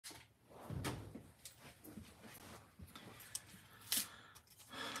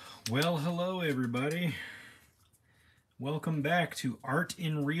Well, hello everybody. Welcome back to Art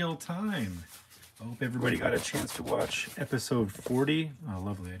in Real Time. I hope everybody got a chance to watch episode 40. Oh,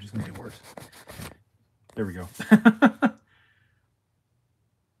 lovely. I just made it worse. There we go.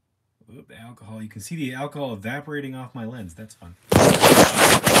 Oop, alcohol. You can see the alcohol evaporating off my lens. That's fun.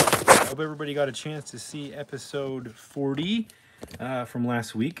 I hope everybody got a chance to see episode 40 from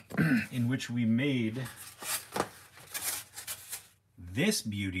last week, in which we made this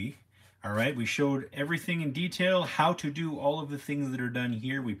beauty. All right, we showed everything in detail, how to do all of the things that are done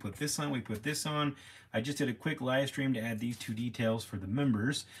here. We put this on, we put this on. I just did a quick live stream to add these two details for the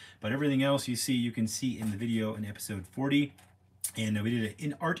members, but everything else you can see in the video in episode 40. And we did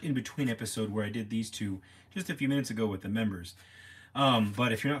an art in between episode where I did these two just a few minutes ago with the members.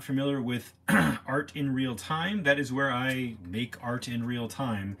 But if you're not familiar with art in real time, that is where I make art in real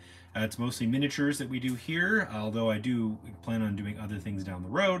time. It's mostly miniatures that we do here, although I do plan on doing other things down the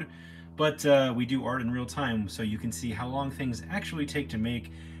road. But we do art in real time, so you can see how long things actually take to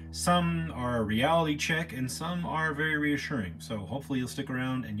make. Some are a reality check, and some are very reassuring. So hopefully you'll stick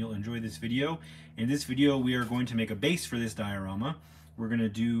around and you'll enjoy this video. In this video, we are going to make a base for this diorama. We're going to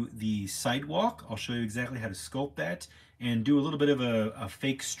do the sidewalk. I'll show you exactly how to sculpt that and do a little bit of a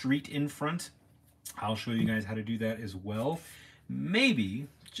fake street in front. I'll show you guys how to do that as well. Maybe,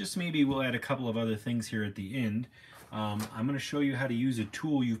 just maybe, we'll add a couple of other things here at the end. I'm going to show you how to use a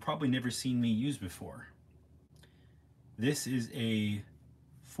tool you've probably never seen me use before. This is a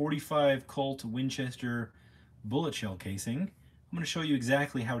 45 Colt Winchester bullet shell casing. I'm going to show you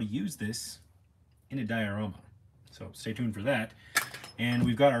exactly how to use this in a diorama. So stay tuned for that. And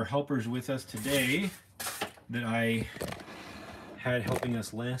we've got our helpers with us today that I had helping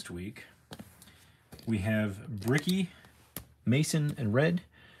us last week. We have Bricky, Mason, and Red.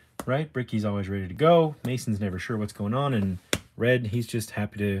 Right, Bricky's always ready to go. Mason's never sure what's going on, and Red, he's just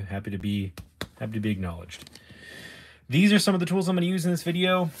happy to be acknowledged. These are some of the tools I'm going to use in this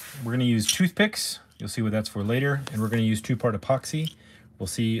video. We're going to use toothpicks. You'll see what that's for later, and we're going to use 2-part epoxy. We'll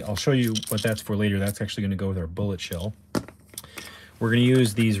see. I'll show you what that's for later. That's actually going to go with our bullet shell. We're going to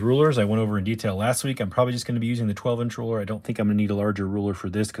use these rulers. I went over in detail last week. I'm probably just going to be using the 12-inch ruler. I don't think I'm going to need a larger ruler for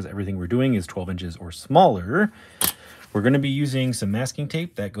this because everything we're doing is 12 inches or smaller. We're going to be using some masking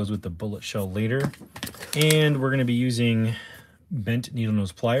tape that goes with the bullet shell later. And we're going to be using bent needle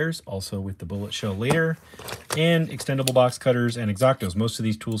nose pliers, also with the bullet shell later. And extendable box cutters and X-Actos. Most of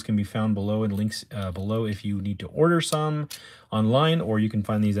these tools can be found below in links below if you need to order some online, or you can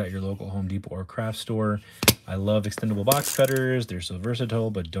find these at your local Home Depot or craft store. I love extendable box cutters. They're so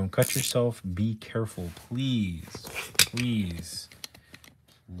versatile, but don't cut yourself. Be careful, please. Please.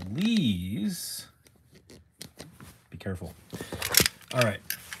 Please. Be careful. All right,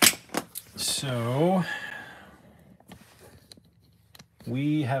 so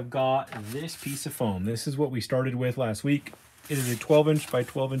we have got this piece of foam. This is what we started with last week. It is a 12-inch by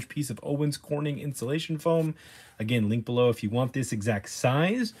 12-inch piece of Owens Corning insulation foam. Again, link below if you want this exact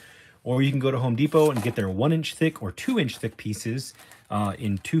size, or you can go to Home Depot and get their 1-inch thick or 2-inch thick pieces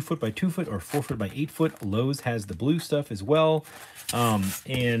in 2 foot by 2 foot or 4 foot by 8 foot. Lowe's has the blue stuff as well.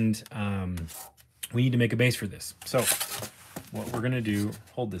 We need to make a base for this. So what we're going to do,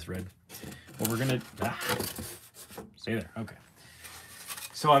 hold this, Red. What we're going to, stay there, okay.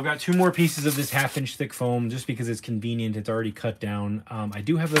 So I've got 2 more pieces of this 1/2-inch thick foam just because it's convenient. It's already cut down. I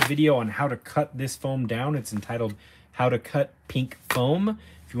do have a video on how to cut this foam down. It's entitled How to Cut Pink Foam.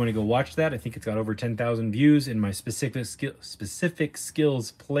 If you want to go watch that, I think it's got over 10,000 views in my specific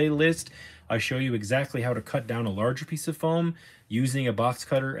skills playlist. I show you exactly how to cut down a larger piece of foam using a box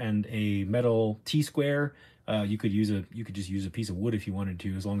cutter and a metal T-square. You could just use a piece of wood if you wanted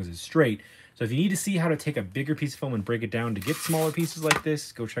to, as long as it's straight. So if you need to see how to take a bigger piece of foam and break it down to get smaller pieces like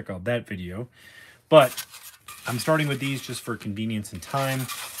this, go check out that video. But I'm starting with these just for convenience and time.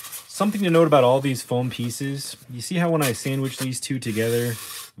 Something to note about all these foam pieces, you see how when I sandwich these two together,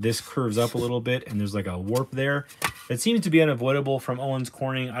 this curves up a little bit and there's like a warp there. It seems to be unavoidable from Owens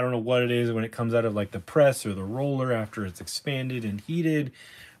Corning. I don't know what it is when it comes out of like the press or the roller after it's expanded and heated.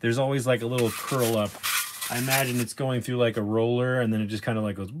 There's always like a little curl up. I imagine it's going through like a roller and then it just kind of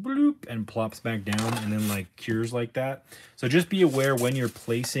like goes bloop and plops back down and then like cures like that. So just be aware when you're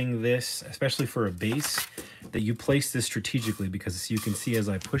placing this, especially for a base, that you place this strategically, because you can see as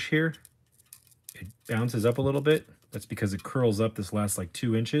I push here, it bounces up a little bit. That's because it curls up this last like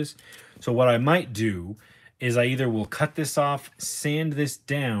 2 inches. So what I might do is I either will cut this off, sand this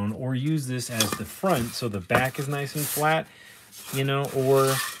down, or use this as the front so the back is nice and flat, you know,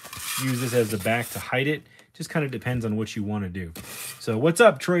 or use this as the back to hide it. Just kind of depends on what you want to do. So what's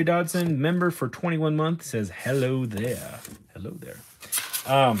up, Troy Dodson, member for 21 months, says hello there. Hello there.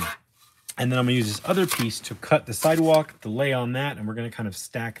 And then I'm gonna use this other piece to cut the sidewalk, to lay on that, and we're gonna kind of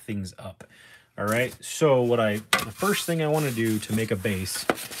stack things up. All right, so the first thing I wanna do to make a base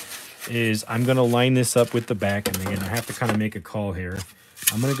is I'm gonna line this up with the back, and again, I have to kind of make a call here.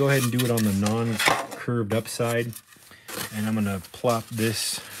 I'm gonna go ahead and do it on the non-curved up side, and I'm gonna plop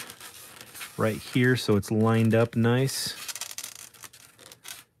this right here so it's lined up nice.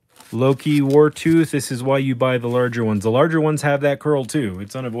 Low-key Wartooth, this is why you buy the larger ones. The larger ones have that curl too,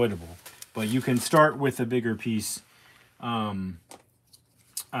 it's unavoidable. But you can start with a bigger piece and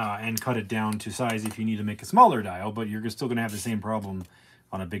cut it down to size if you need to make a smaller dial, but you're still gonna have the same problem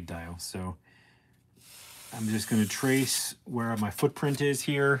on a big dial. So I'm just gonna trace where my footprint is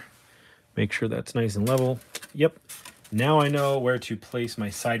here. Make sure that's nice and level. Yep, now I know where to place my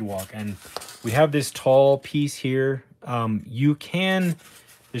sidewalk. And we have this tall piece here.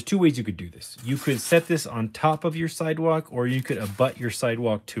 There's two ways you could do this. You could set this on top of your sidewalk, or you could abut your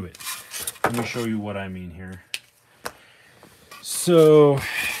sidewalk to it. Let me show you what I mean here. So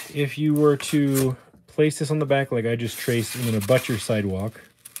if you were to place this on the back like I just traced, and then abut your sidewalk,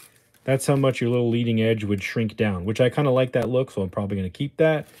 that's how much your little leading edge would shrink down, which I kind of like that look, so I'm probably going to keep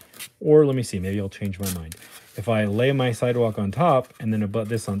that. Or let me see, maybe I'll change my mind. If I lay my sidewalk on top and then abut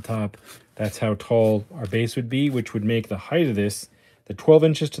this on top, that's how tall our base would be, which would make the height of this the 12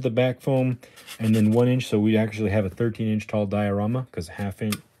 inches to the back foam, and then 1 inch, so we actually have a 13-inch tall diorama, because half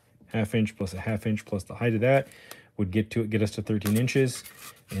inch plus a half inch plus the height of that would get us to 13 inches.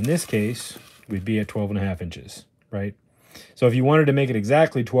 In this case, we'd be at 12.5 inches, right? So if you wanted to make it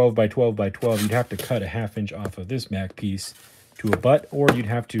exactly 12 by 12 by 12, you'd have to cut a half inch off of this back piece to abut, or you'd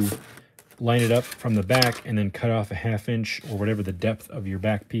have to line it up from the back and then cut off a half inch or whatever the depth of your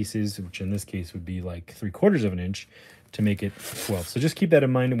back piece is, which in this case would be like 3/4 of an inch to make it 12. So just keep that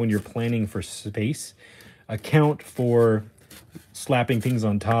in mind when you're planning for space. Account for slapping things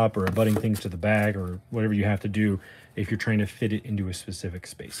on top or abutting things to the back or whatever you have to do if you're trying to fit it into a specific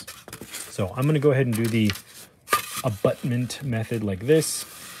space. So I'm going to go ahead and do the abutment method like this.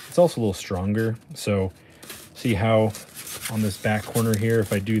 It's also a little stronger. So see how on this back corner here,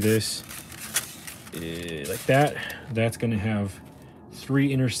 if I do this like that, that's going to have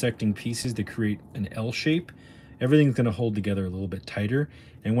 3 intersecting pieces to create an L shape. Everything's going to hold together a little bit tighter.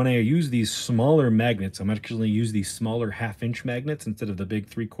 And when I use these smaller magnets, I'm actually use these smaller half-inch magnets instead of the big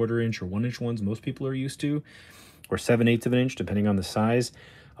 3/4 inch or 1 inch ones most people are used to, or 7/8 of an inch, depending on the size.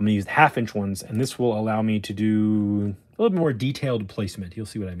 I'm going to use half-inch ones, and this will allow me to do a little bit more detailed placement. You'll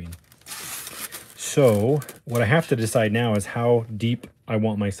see what I mean. So what I have to decide now is how deep I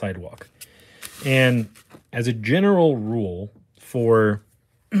want my sidewalk. And as a general rule for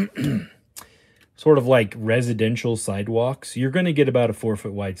sort of like residential sidewalks, you're going to get about a 4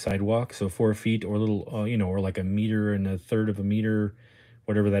 foot wide sidewalk. So 4 feet or a little, or like 1.33 of a meter,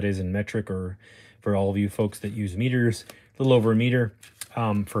 whatever that is in metric, or for all of you folks that use meters, a little over a meter.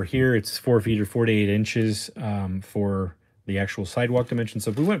 For here, it's 4 feet or 4 to 8 inches for the actual sidewalk dimension.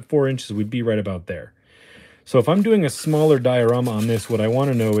 So if we went 4 inches, we'd be right about there. So if I'm doing a smaller diorama on this, what I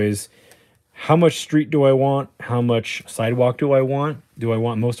want to know is how much street do I want? How much sidewalk do I want? Do I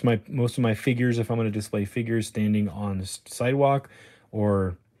want most of my figures, if I'm going to display figures, standing on sidewalk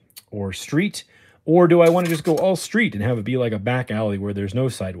or street? Or do I want to just go all street and have it be like a back alley where there's no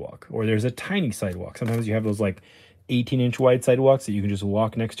sidewalk, or there's a tiny sidewalk? Sometimes you have those like 18-inch wide sidewalks that you can just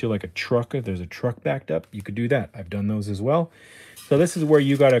walk next to like a truck. If there's a truck backed up, you could do that. I've done those as well. So this is where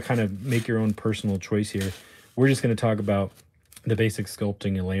you got to kind of make your own personal choice here. We're just going to talk about the basic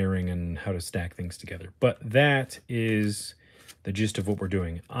sculpting and layering and how to stack things together. But that is the gist of what we're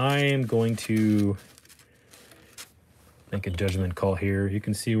doing. I am going to make a judgment call here. You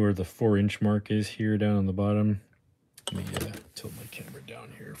can see where the 4-inch mark is here down on the bottom. Let me tilt my camera down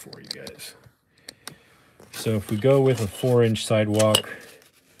here for you guys. So if we go with a 4-inch sidewalk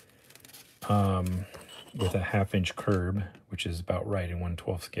with a half-inch curb, which is about right in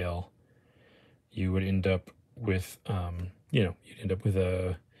 1/12 scale, you would end up with you'd end up with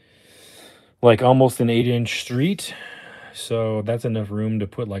a like almost an 8-inch street. So that's enough room to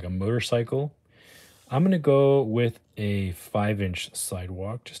put like a motorcycle. I'm going to go with a 5-inch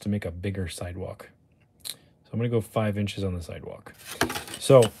sidewalk just to make a bigger sidewalk. So I'm going to go 5 inches on the sidewalk.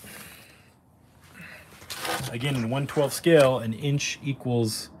 So again, in 1/12 scale, an inch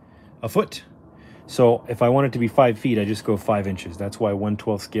equals a foot. So if I want it to be 5 feet, I just go 5 inches. That's why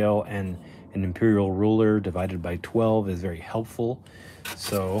 1/12 scale and an imperial ruler divided by 12 is very helpful.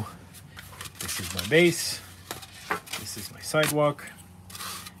 So this is my base. This is my sidewalk.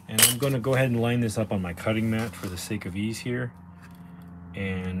 And I'm going to go ahead and line this up on my cutting mat for the sake of ease here.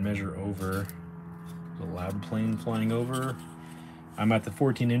 And measure over the lab plane flying over. I'm at the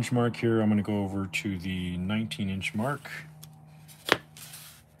 14-inch mark here. I'm going to go over to the 19-inch mark.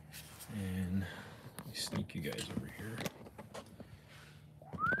 And let me sneak you guys over here.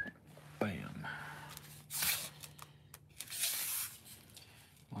 Bam.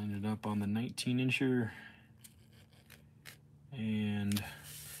 Line it up on the 19-incher. And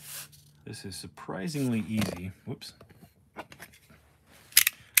this is surprisingly easy. Whoops.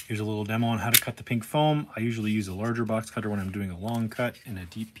 Here's a little demo on how to cut the pink foam. I usually use a larger box cutter when I'm doing a long cut in a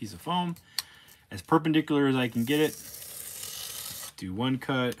deep piece of foam. As perpendicular as I can get it. Do one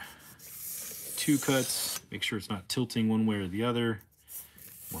cut, two cuts, make sure it's not tilting one way or the other.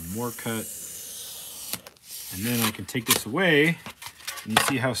 One more cut. And then I can take this away. And you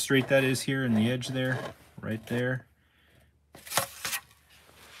see how straight that is here in the edge there, right there.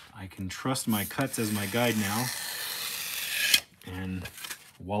 I can trust my cuts as my guide now. And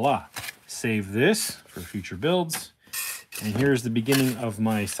voila, save this for future builds. And here's the beginning of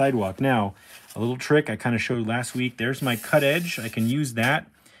my sidewalk. Now, a little trick I kind of showed last week. There's my cut edge. I can use that.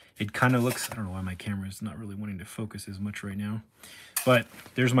 It kind of looks, I don't know why my camera is not really wanting to focus as much right now. But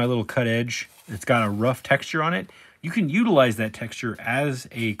there's my little cut edge. It's got a rough texture on it. You can utilize that texture as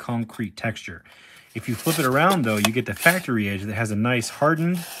a concrete texture. If you flip it around though, you get the factory edge that has a nice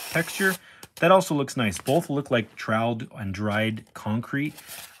hardened texture. That also looks nice. Both look like troweled and dried concrete.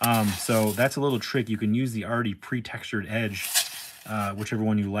 So that's a little trick. You can use the already pre-textured edge, whichever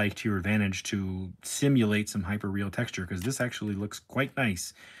one you like, to your advantage to simulate some hyperreal texture, because this actually looks quite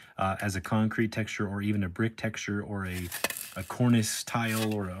nice as a concrete texture, or even a brick texture, or a cornice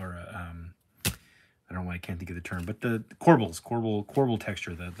tile, or a, I don't know why I can't think of the term, but the corbel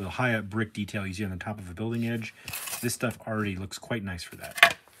texture, the high up brick detail you see on the top of a building edge. This stuff already looks quite nice for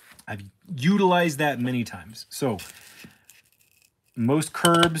that. I've utilized that many times. So most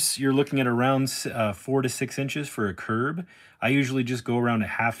curbs, you're looking at around 4 to 6 inches for a curb. I usually just go around a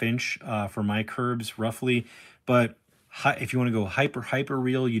 1/2 inch for my curbs, roughly. But if you want to go hyper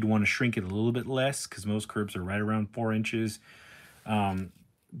real, you'd want to shrink it a little bit less, because most curbs are right around 4 inches.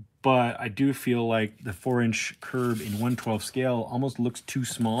 But I do feel like the 4-inch curb in 1/12 scale almost looks too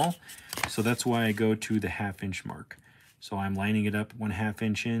small. So that's why I go to the 1/2 inch mark. So I'm lining it up 1/2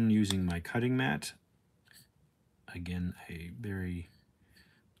 inch in using my cutting mat. Again, a very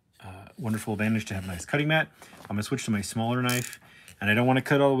wonderful advantage to have a nice cutting mat. I'm going to switch to my smaller knife. And I don't want to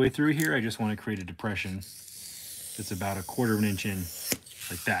cut all the way through here. I just want to create a depression that's about 1/4 inch in,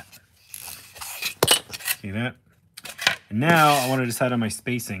 like that. See that? And now I want to decide on my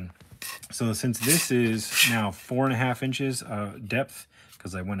spacing. So since this is now 4.5 inches depth,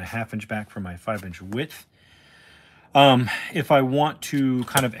 because I went a 1/2 inch back from my 5-inch width, if I want to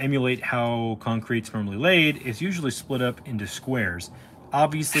kind of emulate how concrete's normally laid, it's usually split up into squares.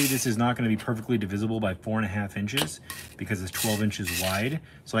 Obviously, this is not going to be perfectly divisible by 4.5 inches because it's 12 inches wide.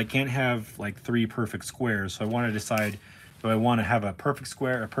 So I can't have like 3 perfect squares. So I want to decide, do I want to have a perfect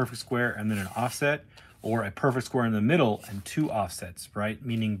square, and then an offset, or a perfect square in the middle and 2 offsets, right?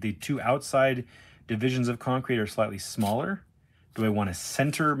 Meaning the 2 outside divisions of concrete are slightly smaller. Do I want to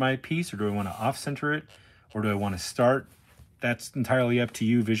center my piece, or do I want to off-center it? Or do I want to start? That's entirely up to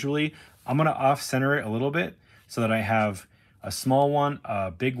you visually. I'm going to off-center it a little bit so that I have a small one,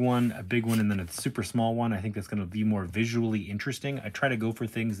 a big one, and then a super small one. I think that's going to be more visually interesting. I try to go for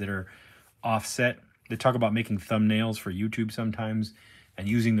things that are offset. They talk about making thumbnails for YouTube sometimes and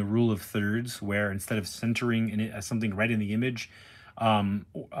using the rule of thirds, where instead of centering in it as something right in the image,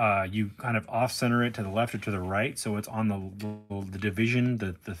 you kind of off-center it to the left or to the right. So it's on the division,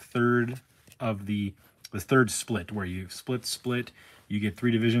 the third of the third split, where you split, you get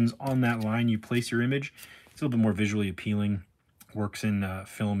 3 divisions on that line, you place your image. It's a little bit more visually appealing. Works in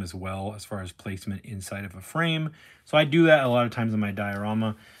film as well as far as placement inside of a frame. So I do that a lot of times in my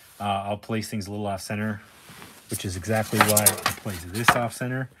diorama. I'll place things a little off center, which is exactly why I place this off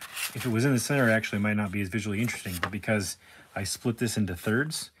center. If it was in the center, it actually might not be as visually interesting, but because I split this into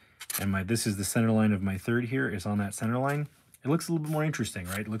thirds, and this is the center line of my third here, is on that center line, it looks a little bit more interesting,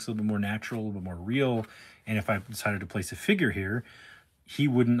 right? It looks a little bit more natural, a little bit more real. And if I decided to place a figure here, he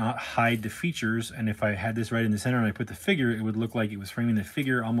would not hide the features. And if I had this right in the center and I put the figure, it would look like it was framing the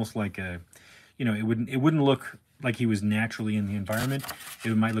figure almost like a, you know, it wouldn't look like he was naturally in the environment.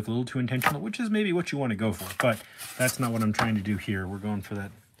 It might look a little too intentional, which is maybe what you want to go for. But that's not what I'm trying to do here. We're going for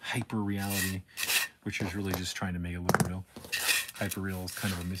that hyper reality, which is really just trying to make it look real. Hyper real is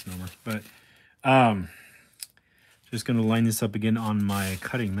kind of a misnomer. But just going to line this up again on my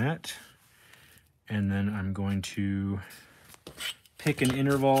cutting mat. And then I'm going to pick an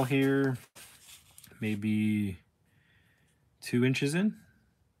interval here, maybe 2 inches in.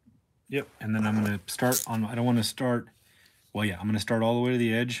 Yep, and then I'm going to start on, I don't want to start Well, yeah, I'm going to start all the way to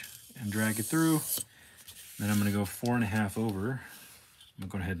the edge and drag it through. Then I'm going to go 4.5 over. I'm going to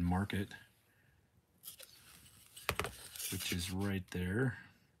go ahead and mark it, which is right there.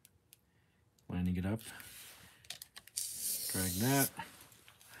 Lining it up. Drag that.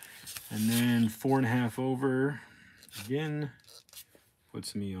 And then 4.5 over again.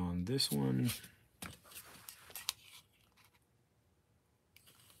 Puts me on this one.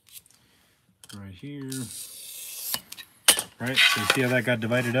 Right here. Right, so you see how that got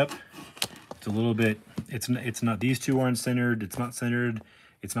divided up? It's a little bit, it's not, these two aren't centered, it's not centered,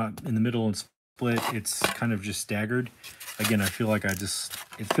 it's not in the middle and split, it's kind of just staggered. Again, I feel like it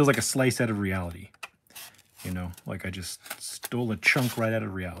feels like a slice out of reality. You know, like I just stole a chunk right out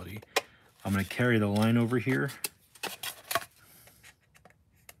of reality. I'm gonna carry the line over here.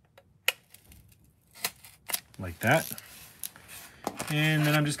 Like that. And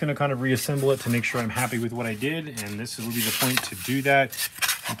then I'm just going to kind of reassemble it to make sure I'm happy with what I did. And this will be the point to do that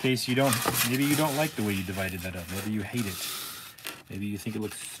in case you don't, maybe you don't like the way you divided that up. Maybe you hate it. Maybe you think it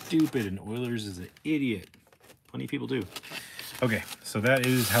looks stupid and Oilers is an idiot. Plenty of people do. Okay, so that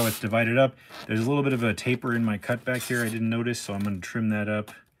is how it's divided up. There's a little bit of a taper in my cut back here I didn't notice, so I'm going to trim that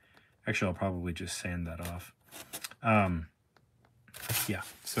up. Actually, I'll probably just sand that off. Yeah,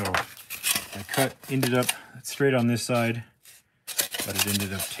 so my cut ended up straight on this side, but it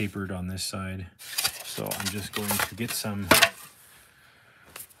ended up tapered on this side. So I'm just going to get some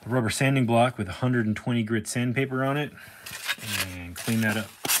rubber sanding block with 120 grit sandpaper on it and clean that up.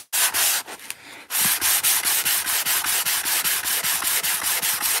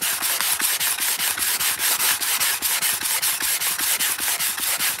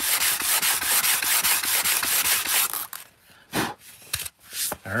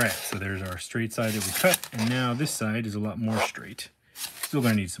 All right, so there's our straight side that we cut, and now this side is a lot more straight. Still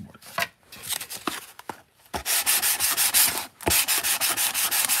gonna need some work.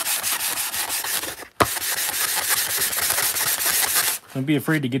 Don't be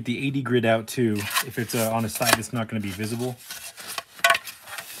afraid to get the 80 grit out too, if it's on a side that's not gonna be visible.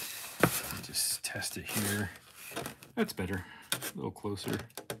 Just test it here. That's better, a little closer.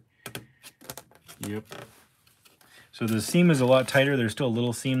 Yep. So the seam is a lot tighter. There's still a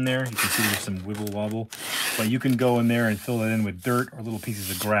little seam there. You can see there's some wibble wobble, but you can go in there and fill it in with dirt or little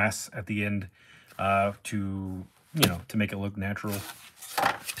pieces of grass at the end to make it look natural.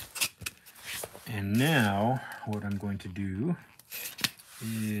 And now what I'm going to do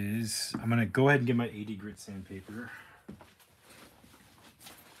is I'm going to go ahead and get my 80 grit sandpaper.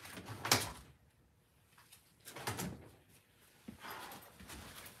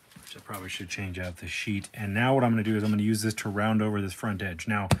 I probably should change out the sheet. And now what I'm going to do is I'm going to use this to round over this front edge.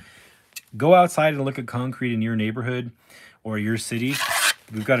 Now, go outside and look at concrete in your neighborhood or your city.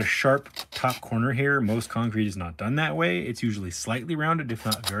 We've got a sharp top corner here. Most concrete is not done that way. It's usually slightly rounded, if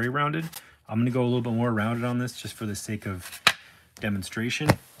not very rounded. I'm going to go a little bit more rounded on this just for the sake of demonstration.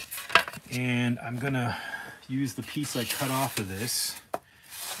 And I'm going to use the piece I cut off of this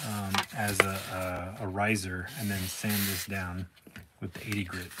as a riser and then sand this down with the 80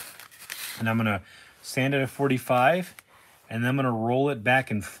 grit. And I'm gonna sand it at 45, and then I'm gonna roll it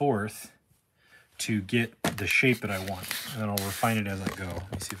back and forth to get the shape that I want. And then I'll refine it as I go.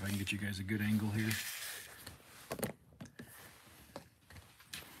 Let me see if I can get you guys a good angle here.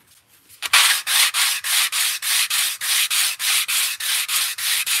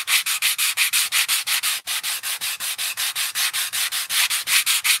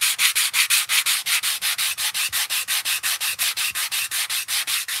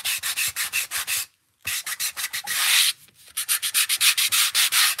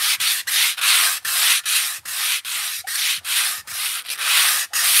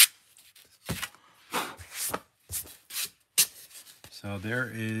 So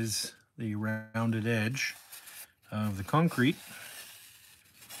there is the rounded edge of the concrete.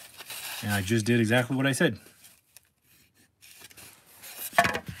 And I just did exactly what I said.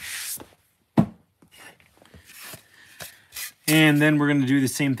 And then we're going to do the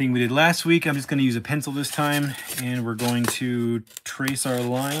same thing we did last week. I'm just going to use a pencil this time, and we're going to trace our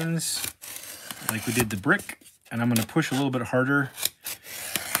lines like we did the brick. And I'm going to push a little bit harder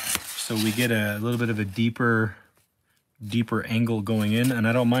so we get a little bit of a deeper angle going in. And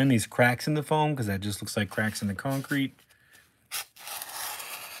I don't mind these cracks in the foam because that just looks like cracks in the concrete.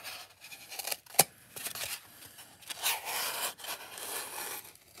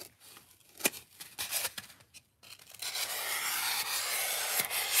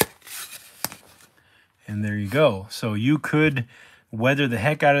 And there you go. So you could weather the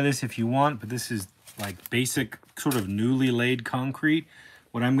heck out of this if you want, but this is like basic sort of newly laid concrete.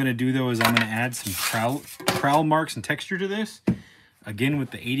 What I'm going to do, though, is I'm going to add some trowel marks and texture to this. Again,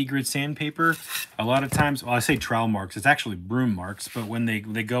 with the 80 grit sandpaper, a lot of times, well, I say trowel marks, it's actually broom marks, but when they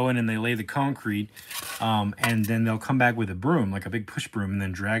go in and they lay the concrete, and then they'll come back with a broom, like a big push broom, and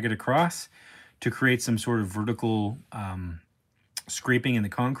then drag it across to create some sort of vertical scraping in the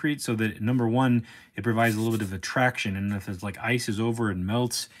concrete, so that, number one, it provides a little bit of a traction, and if there's like ice is over and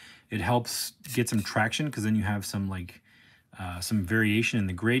melts, it helps get some traction, because then you have some like some variation in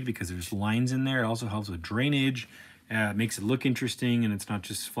the grade because there's lines in there. It also helps with drainage. It makes it look interesting, and it's not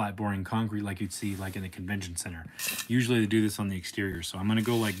just flat boring concrete like you'd see like in the convention center. Usually they do this on the exterior. So I'm going to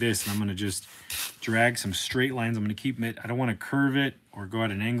go like this, and I'm going to just drag some straight lines. I'm going to keep it, I don't want to curve it or go at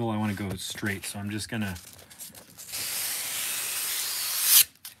an angle. I want to go straight. So I'm just going to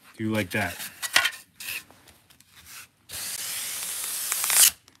do like that.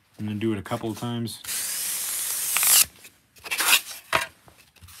 I'm going to do it a couple of times.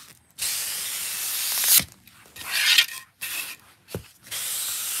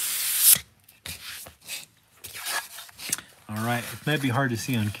 All right, it might be hard to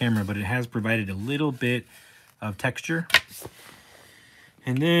see on camera, but it has provided a little bit of texture.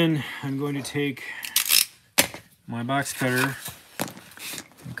 And then I'm going to take my box cutter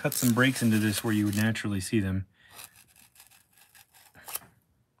and cut some breaks into this where you would naturally see them.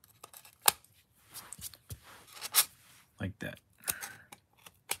 Like that.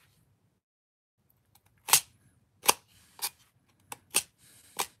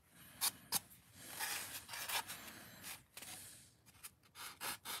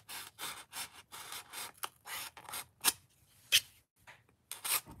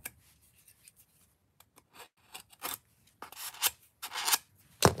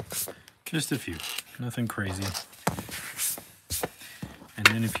 Just a few, nothing crazy. And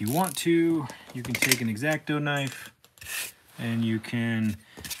then if you want to, you can take an X-Acto knife and you can,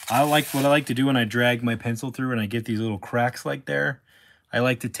 what I like to do when I drag my pencil through and I get these little cracks like there, I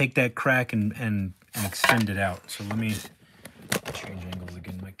like to take that crack and extend it out. So let me change angles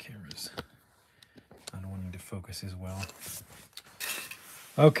again, my camera's not wanting to focus as well.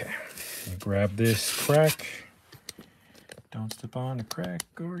 Okay, grab this crack. Don't step on a crack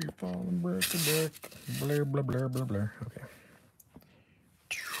or you're falling brick to brick. Blur, blur, blur, blur, blur. Okay.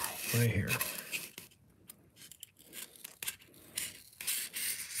 Right here.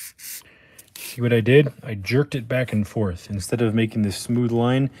 See what I did? I jerked it back and forth. Instead of making this smooth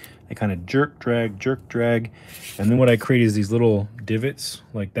line, I kind of jerk, drag. And then what I create is these little divots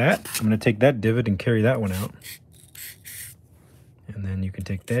like that. I'm going to take that divot and carry that one out. And then you can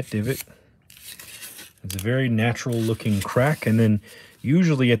take that divot. It's a very natural looking crack, and then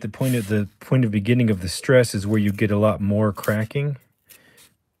usually at the point of beginning of the stress is where you get a lot more cracking.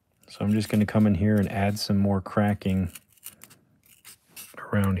 So I'm just going to come in here and add some more cracking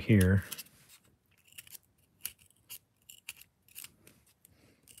around here.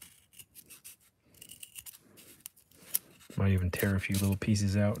 Might even tear a few little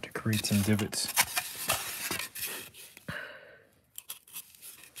pieces out to create some divots.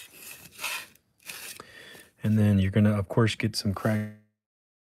 And then you're going to, of course, get some crack.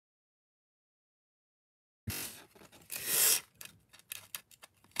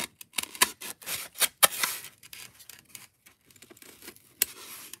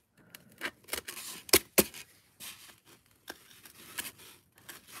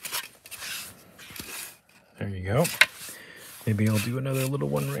 There you go. Maybe I'll do another little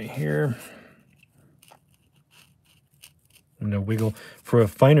one right here. I'm going to wiggle. For a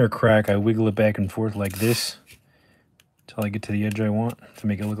finer crack, I wiggle it back and forth like this until I get to the edge I want to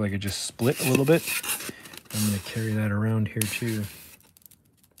make it look like it just split a little bit. I'm going to carry that around here too.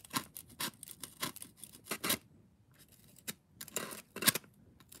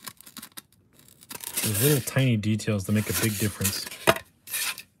 There's little tiny details that make a big difference.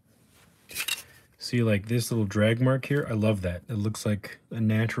 See, like this little drag mark here, I love that. It looks like a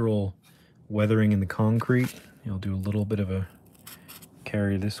natural weathering in the concrete. You'll do a little bit of a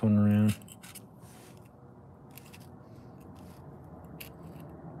carry this one around.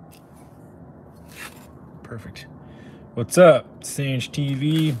 Perfect. What's up, Sanch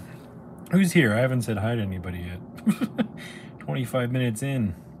TV? Who's here? I haven't said hi to anybody yet. 25 minutes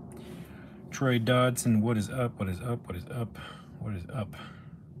in. Troy Dodson, what is up? What is up? What is up? What is up?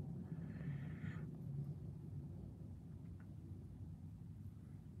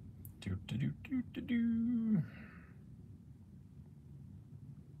 Do.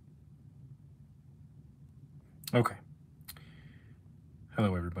 Okay.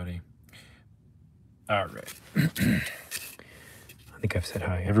 Hello, everybody. All right. I think I've said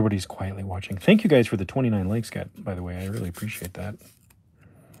hi. Everybody's quietly watching. Thank you guys for the 29 likes, by the way. I really appreciate that.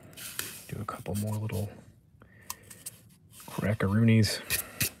 Do a couple more little crackaroonies.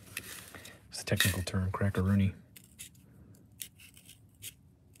 It's a technical term, crackaroony.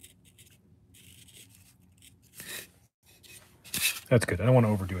 That's good. I don't want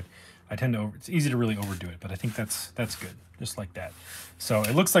to overdo it. I tend to it's easy to really overdo it, but I think that's good, just like that. So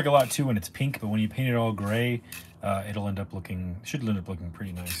it looks like a lot too when it's pink, but when you paint it all gray, it'll end up looking, should end up looking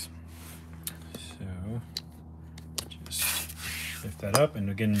pretty nice. So just lift that up, and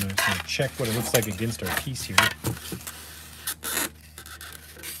again, I'm just going to check what it looks like against our piece here.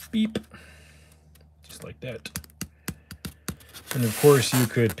 Beep, just like that. And of course, you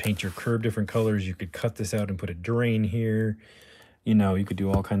could paint your curb different colors. You could cut this out and put a drain here. You know, you could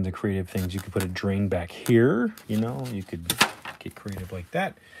do all kinds of creative things. You could put a drain back here. You know, you could get creative like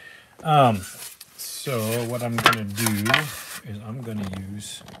that. So what I'm going to do is I'm going to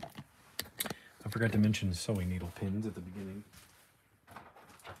use, I forgot to mention sewing needle pins at the beginning.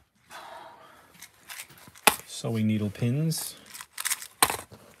 Sewing needle pins.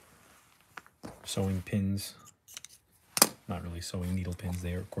 Sewing pins. Not really sewing needle pins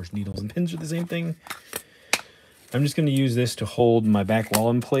there. Of course, needles and pins are the same thing. I'm just going to use this to hold my back wall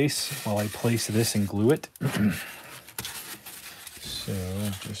in place while I place this and glue it. So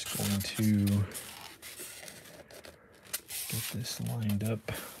I'm just going to get this lined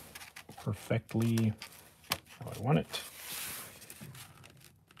up perfectly how I want it.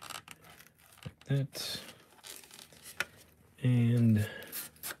 Like that. And of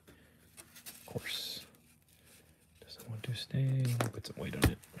course, doesn't want to stay. I'll put some weight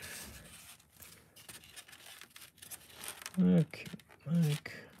on it. Okay,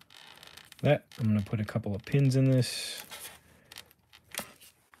 like that. I'm going to put a couple of pins in this.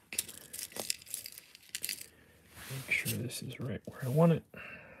 Make sure this is right where I want it.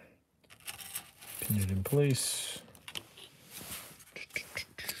 Pin it in place.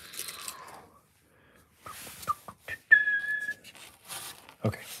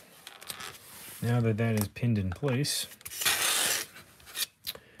 Okay. Now that that is pinned in place,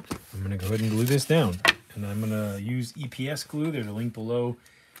 I'm going to go ahead and glue this down. And I'm going to use EPS glue. There's a link below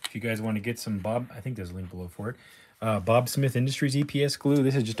if you guys want to get some I think there's a link below for it. Bob Smith Industries EPS glue.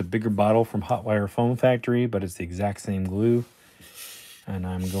 This is just a bigger bottle from Hot Wire Foam Factory, but it's the exact same glue. And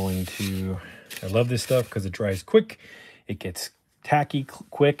I'm going to, I love this stuff because it dries quick. It gets tacky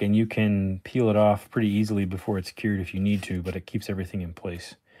quick, and you can peel it off pretty easily before it's cured if you need to, but it keeps everything in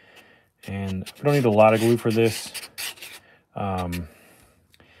place. And I don't need a lot of glue for this.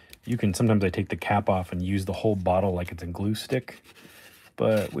 You can, sometimes I take the cap off and use the whole bottle like it's a glue stick,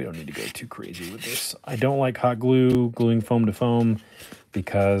 but we don't need to go too crazy with this. I don't like hot glue, gluing foam to foam,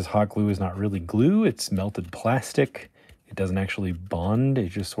 because hot glue is not really glue. It's melted plastic. It doesn't actually bond. It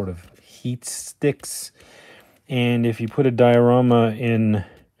just sort of heat sticks. And if you put a diorama in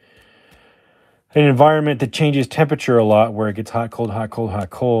an environment that changes temperature a lot, where it gets hot, cold, hot, cold, hot,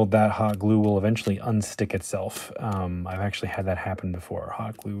 cold, that hot glue will eventually unstick itself. I've actually had that happen before.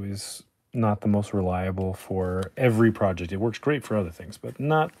 Hot glue is not the most reliable for every project. It works great for other things, but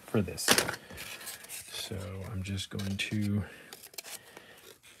not for this. So I'm just going to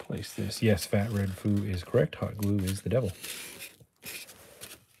place this. Yes, Fat Red Foo is correct. Hot glue is the devil.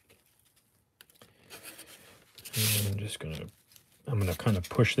 And I'm just going to kind of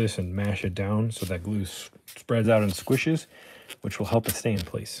push this and mash it down so that glue spreads out and squishes, which will help it stay in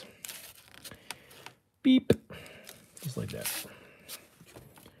place. Beep. Just like that.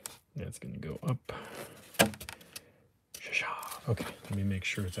 That's going to go up. Okay, let me make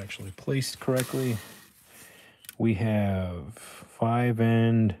sure it's actually placed correctly. We have 5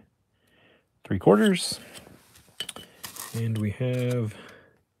 3/4. And we have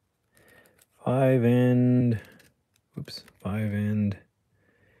 5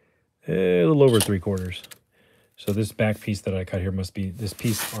 a little over 3/4. So this back piece that I cut here must be, this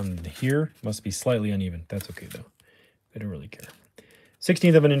piece on here must be slightly uneven. That's okay though. I don't really care.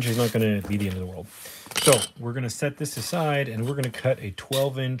 1/16 of an inch is not going to be the end of the world. So we're going to set this aside, and we're going to cut a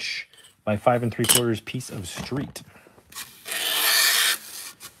 12-inch by 5 3/4 piece of street.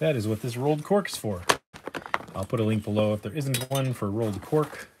 That is what this rolled cork is for. I'll put a link below if there isn't one for rolled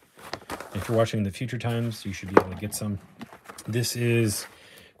cork. If you're watching in the future times, you should be able to get some. This is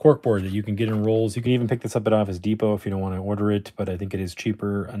corkboard that you can get in rolls. You can even pick this up at Office Depot if you don't want to order it, but I think it is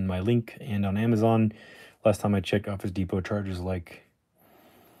cheaper on my link and on Amazon. Last time I checked, Office Depot charges like,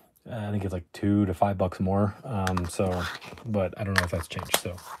 I think it's like $2 to $5 more. But I don't know if that's changed.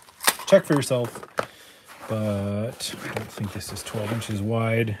 So check for yourself. But I don't think this is 12 inches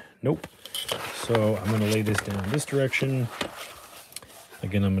wide. Nope. So I'm going to lay this down this direction.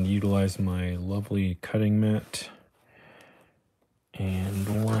 Again, I'm going to utilize my lovely cutting mat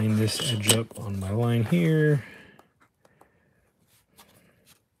and line this edge up on my line here.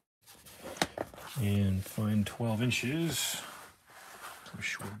 And find 12 inches,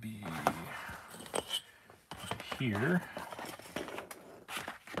 which will be here.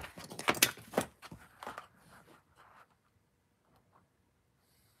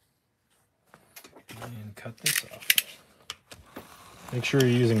 And cut this off. Make sure you're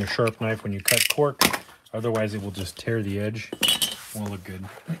using a sharp knife when you cut cork, otherwise it will just tear the edge. Won't look good.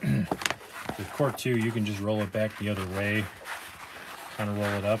 With cork too, you can just roll it back the other way, kind of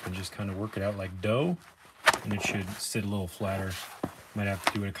roll it up and just kind of work it out like dough, and it should sit a little flatter. Might have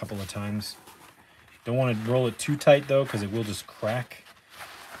to do it a couple of times. Don't want to roll it too tight though, because it will just crack.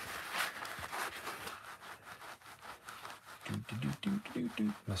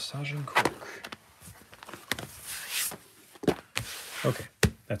 Massaging cork. Okay,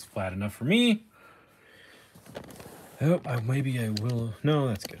 that's flat enough for me. Oh, maybe I will. No,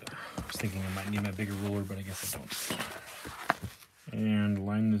 that's good. I was thinking I might need my bigger ruler, but I guess I don't. And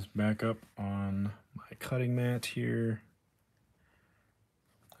line this back up on my cutting mat here.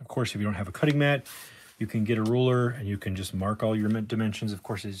 Of course, if you don't have a cutting mat, you can get a ruler and you can just mark all your dimensions. Of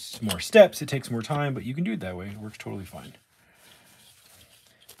course, it's more steps. It takes more time, but you can do it that way. It works totally fine.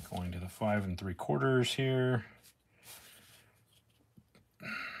 Going to the 5 3/4 here.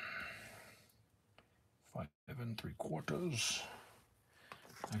 5 3/4.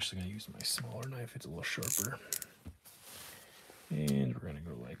 I'm actually going to use my smaller knife. It's a little sharper. And we're going to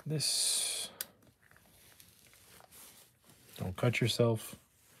go like this. Don't cut yourself.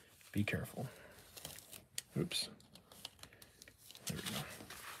 Be careful. Oops. There we go.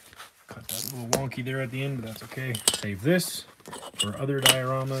 Cut that a little wonky there at the end, but that's okay. Save this for other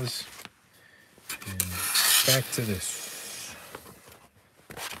dioramas. And back to this.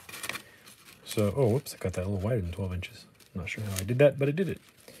 So, oh, whoops, I got that a little wider than 12 inches. I'm not sure how I did that, but I did it.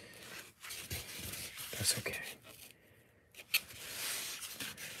 That's okay.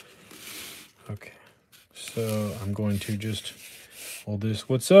 Okay, so I'm going to just hold this.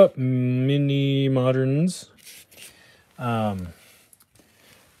 What's up, mini moderns? Let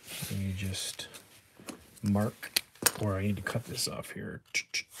me just mark, or I need to cut this off here.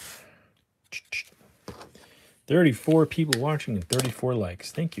 34 people watching and 34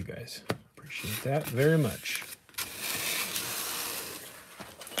 likes. Thank you guys. Appreciate that very much.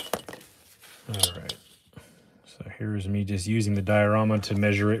 All right. So here's me just using the diorama to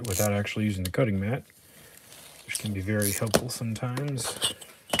measure it without actually using the cutting mat, which can be very helpful sometimes.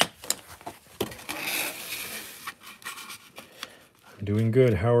 I'm doing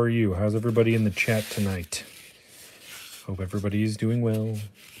good. How are you? How's everybody in the chat tonight? Hope everybody is doing well.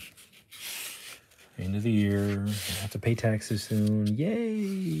 End of the year. I have to pay taxes soon.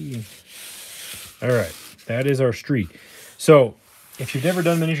 Yay! All right. That is our street. So if you've never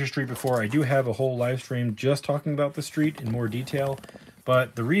done Miniature Street before, I do have a whole live stream just talking about the street in more detail.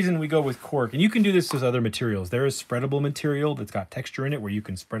 But the reason we go with cork, and you can do this with other materials. There is spreadable material that's got texture in it where you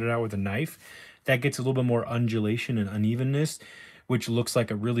can spread it out with a knife. That gets a little bit more undulation and unevenness, which looks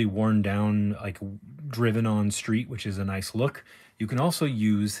like a really worn down, like driven on street, which is a nice look. You can also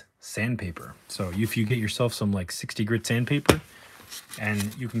use sandpaper. So if you get yourself some like 60 grit sandpaper,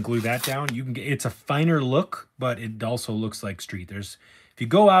 and you can glue that down, you can get, it's a finer look, but it also looks like street. If you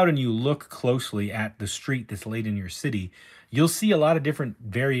go out and you look closely at the street that's laid in your city, you'll see a lot of different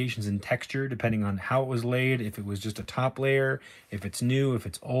variations in texture depending on how it was laid, if it was just a top layer, if it's new, if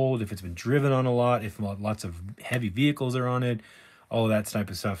it's old, if it's been driven on a lot, if lots of heavy vehicles are on it, all of that type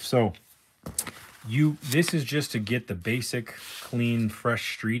of stuff. So this is just to get the basic, clean,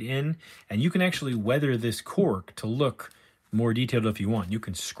 fresh street in, and you can actually weather this cork to look more detailed if you want. You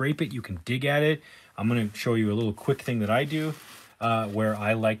can scrape it, you can dig at it. I'm going to show you a little quick thing that I do where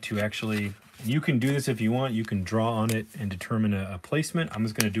I like to actually, you can do this if you want, you can draw on it and determine a placement. I'm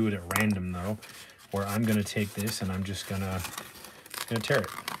just going to do it at random though, where I'm going to take this and I'm just going to tear it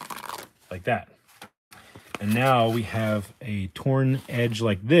like that. And now we have a torn edge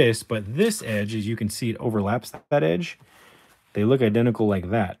like this, but this edge, as you can see, it overlaps that edge. They look identical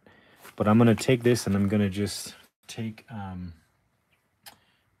like that. But I'm going to take this and I'm going to just take, I'll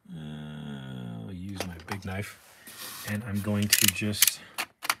use my big knife, and I'm going to just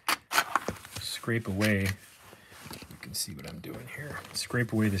scrape away. You can see what I'm doing here.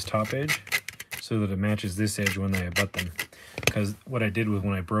 Scrape away this top edge so that it matches this edge when I abut them. Because what I did was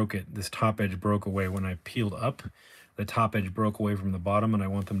when I broke it, this top edge broke away. When I peeled up, the top edge broke away from the bottom, and I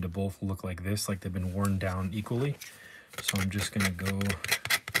want them to both look like this, like they've been worn down equally. So I'm just going to go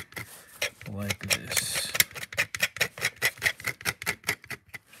like this.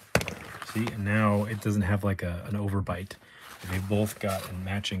 See, and now it doesn't have like an overbite. They've both got a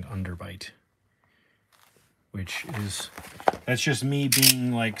matching underbite, which is, that's just me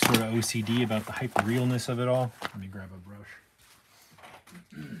being like sort of OCD about the hyper realness of it all. Let me grab a brush.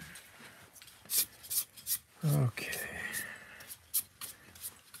 Okay.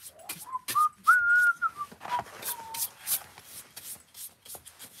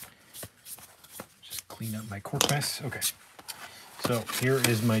 Just clean up my cork mess. Okay. So here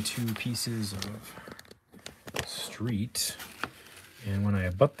is my 2 pieces of street. And when I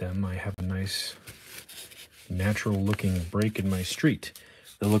abut them, I have a nice natural looking break in my street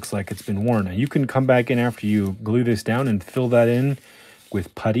that looks like it's been worn. Now you can come back in after you glue this down and fill that in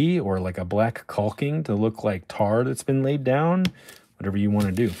with putty or like a black caulking to look like tar that's been laid down, whatever you want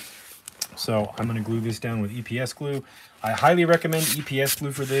to do. So I'm going to glue this down with EPS glue. I highly recommend EPS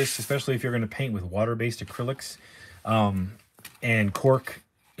glue for this, especially if you're going to paint with water-based acrylics. And cork,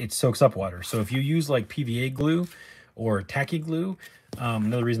 it soaks up water. So if you use like PVA glue or tacky glue,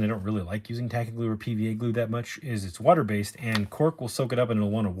 another reason I don't really like using tacky glue or PVA glue that much is it's water-based and cork will soak it up and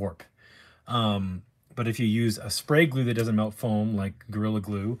it'll want to warp. But if you use a spray glue that doesn't melt foam, like Gorilla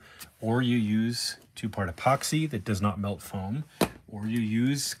Glue, or you use 2-part epoxy that does not melt foam, or you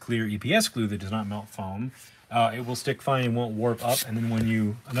use clear EPS glue that does not melt foam, it will stick fine and won't warp up. And then when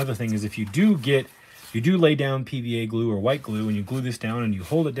you, another thing is if you do lay down PVA glue or white glue and you glue this down and you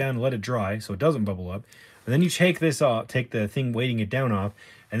hold it down and let it dry so it doesn't bubble up, and then you take this off, take the thing weighting it down off,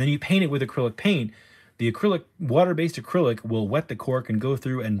 and then you paint it with acrylic paint, the acrylic, water-based acrylic will wet the cork and go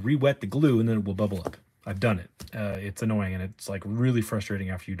through and re-wet the glue, and then it will bubble up. I've done it. It's annoying, and it's like really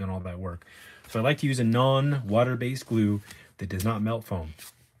frustrating after you've done all that work. So I like to use a non-water-based glue that does not melt foam.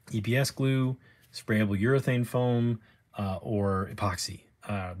 EPS glue, sprayable urethane foam, or epoxy.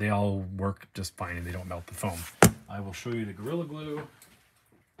 They all work just fine and they don't melt the foam. I will show you the Gorilla Glue.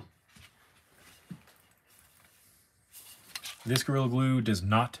 This Gorilla Glue does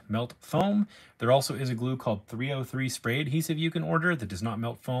not melt foam. There also is a glue called 303 spray adhesive you can order that does not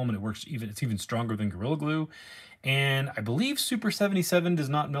melt foam, and it works it's even stronger than Gorilla Glue. And I believe Super 77 does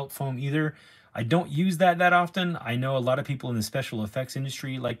not melt foam either. I don't use that often. I know a lot of people in the special effects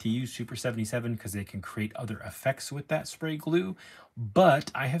industry like to use Super 77 because they can create other effects with that spray glue.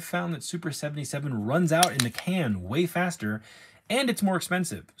 But I have found that Super 77 runs out in the can way faster and it's more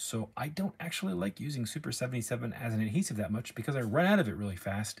expensive. So I don't actually like using Super 77 as an adhesive that much because I run out of it really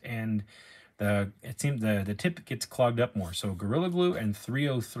fast and it seems the tip gets clogged up more. So Gorilla Glue and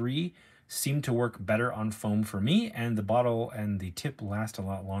 303 seem to work better on foam for me, and the bottle and the tip last a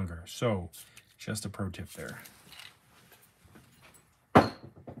lot longer. So just a pro tip there.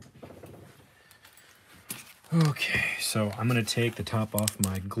 Okay, so I'm going to take the top off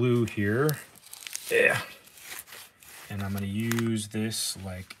my glue here. Yeah. And I'm going to use this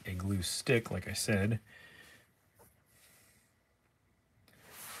like a glue stick, like I said.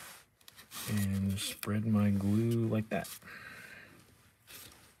 And spread my glue like that.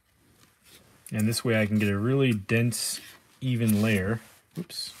 And this way I can get a really dense, even layer.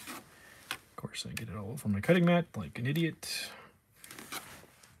 Oops. Of course, I get it all over my cutting mat like an idiot.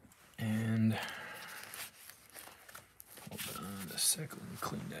 And hold on a sec, let me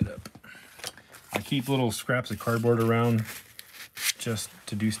clean that up. I keep little scraps of cardboard around just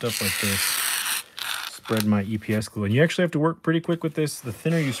to do stuff like this. Spread my EPS glue. And you actually have to work pretty quick with this. The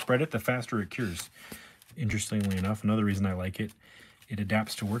thinner you spread it, the faster it cures. Interestingly enough, another reason I like it, it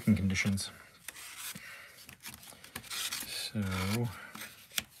adapts to working conditions. So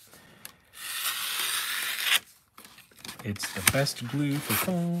it's the best glue for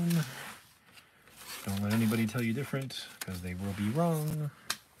foam. Don't let anybody tell you different, because they will be wrong.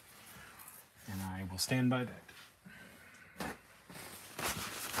 And I will stand by that.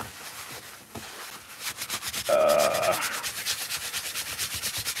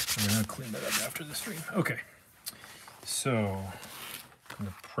 I'm going to clean that up after the stream. Okay. So I'm going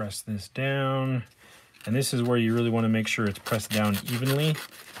to press this down. And this is where you really want to make sure it's pressed down evenly.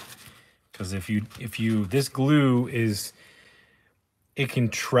 Because this glue is, it can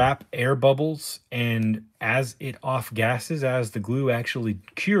trap air bubbles, and as it off-gases, as the glue actually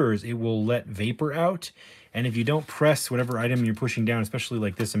cures, it will let vapor out. And if you don't press whatever item you're pushing down, especially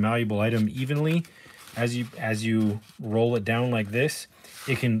like this malleable item, evenly, as you roll it down like this,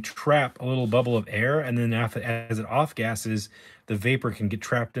 it can trap a little bubble of air, and then as it off-gases, the vapor can get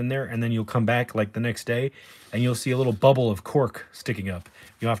trapped in there, and then you'll come back like the next day, and you'll see a little bubble of cork sticking up.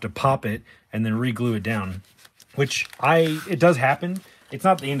 You'll have to pop it and then re-glue it down. Which it does happen. It's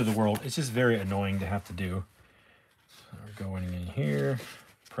not the end of the world. It's just very annoying to have to do. So we're going in here,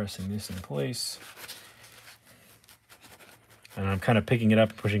 pressing this in place. And I'm kind of picking it up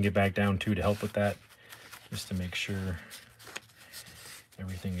and pushing it back down too to help with that, just to make sure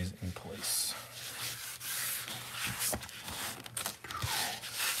everything is in place.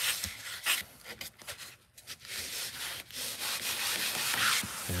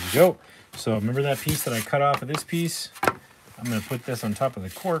 There we go. So remember that piece that I cut off of this piece? I'm going to put this on top of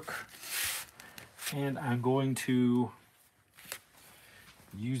the cork, and I'm going to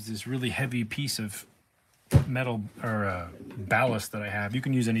use this really heavy piece of metal or ballast that I have. You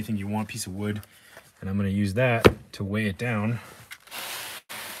can use anything you want, piece of wood, and I'm going to use that to weigh it down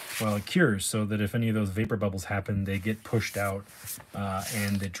while it cures, so that if any of those vapor bubbles happen, they get pushed out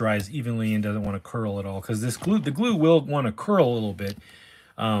and it dries evenly and doesn't want to curl at all. Because this glue, the glue will want to curl a little bit,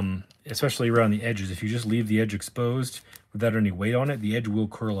 especially around the edges. If you just leave the edge exposed without any weight on it, the edge will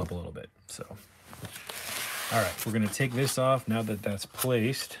curl up a little bit. So, all right, we're going to take this off now that that's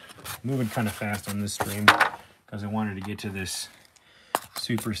placed. Moving kind of fast on this stream because I wanted to get to this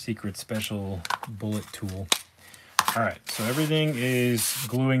super secret special bullet tool. All right, so everything is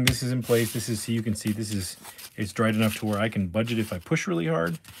gluing. This is in place. This is, so you can see this is, it's dried enough to where I can budge it if I push really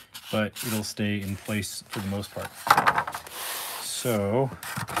hard, but it'll stay in place for the most part. So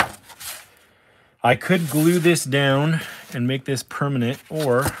I could glue this down and make this permanent,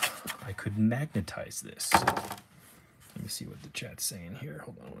 or I could magnetize this. Let me see what the chat's saying here.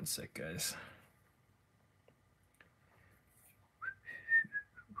 Hold on one sec, guys.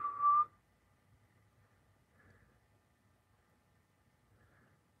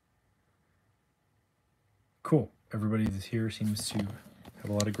 Cool. Everybody that's here seems to have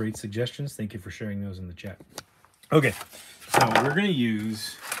a lot of great suggestions. Thank you for sharing those in the chat. Okay, so we're going to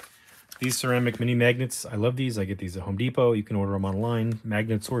use these ceramic mini magnets. I love these. I get these at Home Depot. You can order them online.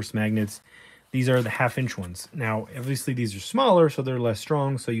 Magnet Source magnets. These are the 1/2-inch ones. Now, obviously, these are smaller, so they're less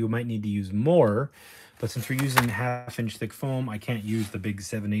strong, so you might need to use more. But since we're using 1/2-inch thick foam, I can't use the big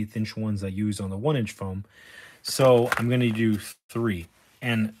 7/8-inch ones I use on the 1-inch foam. So I'm going to do 3.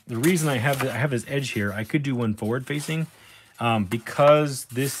 And the reason I have this edge here, I could do one forward facing. Because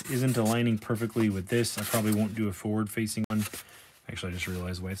this isn't aligning perfectly with this, I probably won't do a forward facing one. Actually, I just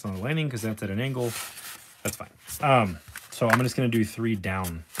realized why it's not aligning, because that's at an angle. That's fine. So I'm just going to do 3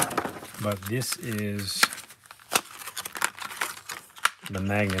 down. But this is the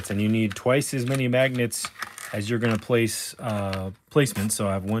magnets, and you need twice as many magnets as you're going to place placements. So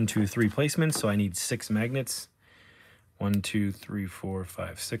I have 1, 2, 3 placements, so I need 6 magnets. 1, 2, 3, 4,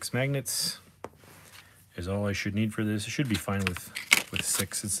 5, 6 magnets is all I should need for this. It should be fine with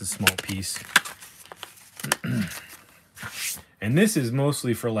 6. It's a small piece. And this is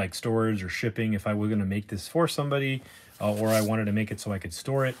mostly for like storage or shipping. If I were going to make this for somebody, or I wanted to make it so I could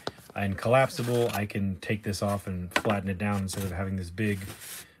store it, and collapsible, I can take this off and flatten it down instead of having this big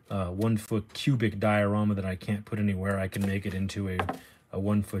 1-foot cubic diorama that I can't put anywhere. I can make it into a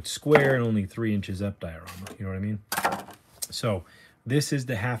 1-foot square and only 3 inches up diorama. You know what I mean? So this is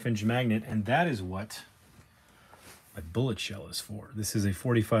the 1/2-inch magnet, and that is what my bullet shell is for. This is a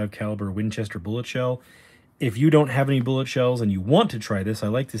 45 caliber Winchester bullet shell. If you don't have any bullet shells and you want to try this, I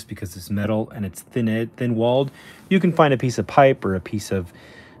like this because it's metal and it's thin-walled. You can find a piece of pipe or a piece of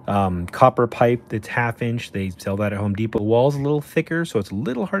copper pipe that's 1/2-inch. They sell that at Home Depot. Wall's a little thicker, so it's a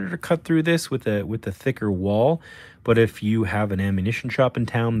little harder to cut through this with a thicker wall. But if you have an ammunition shop in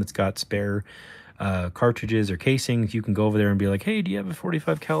town that's got spare cartridges or casings, you can go over there and be like, hey, do you have a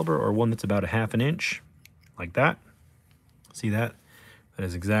 45 caliber or one that's about 1/2 inch? Like that. See that? That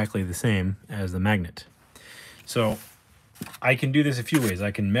is exactly the same as the magnet. So I can do this a few ways.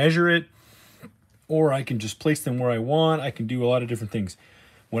 I can measure it, or I can just place them where I want. I can do a lot of different things.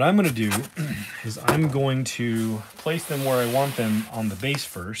 What I'm going to do is I'm going to place them where I want them on the base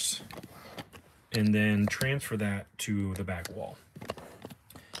first, and then transfer that to the back wall.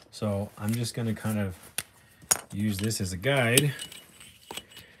 So I'm just going to kind of use this as a guide,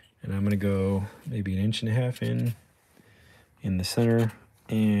 and I'm going to go maybe 1.5 inches in the center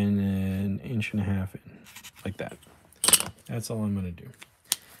and 1.5 inches in, like that. That's all I'm going to do.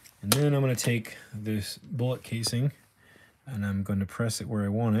 And then I'm going to take this bullet casing and I'm going to press it where I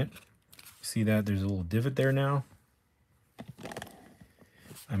want it. See that? There's a little divot there now.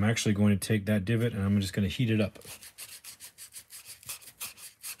 I'm actually going to take that divot and I'm just going to heat it up.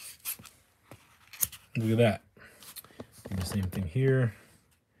 Look at that. Do the same thing here.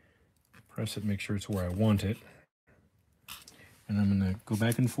 Press it, make sure it's where I want it. And I'm going to go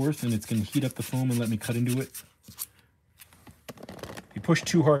back and forth, and it's going to heat up the foam and let me cut into it. If you push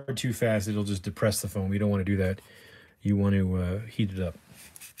too hard, too fast, it'll just depress the foam. You don't want to do that. You want to heat it up.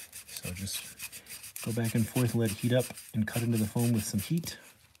 So just go back and forth, let it heat up, and cut into the foam with some heat.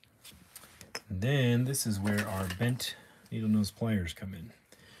 And then this is where our bent needle nose pliers come in.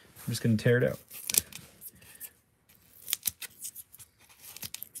 I'm just going to tear it out.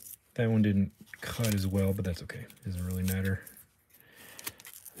 That one didn't cut as well, but that's okay. Doesn't really matter.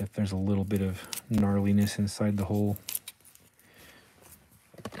 If there's a little bit of gnarliness inside the hole.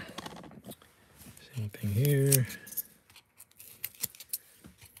 Same thing here.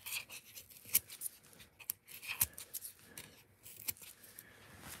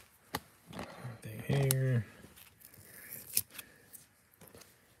 Same thing here.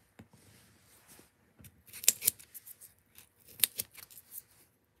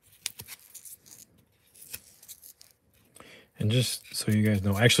 And just so you guys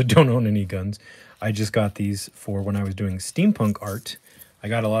know, I actually don't own any guns. I just got these for when I was doing steampunk art. I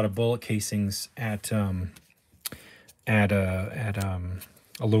got a lot of bullet casings at a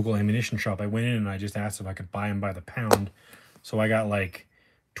local ammunition shop. I went in and I just asked if I could buy them by the pound. So I got like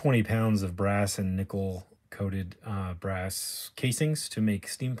 20 pounds of brass and nickel coated brass casings to make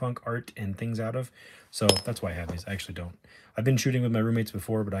steampunk art and things out of. So that's why I have these. I actually don't. I've been shooting with my roommates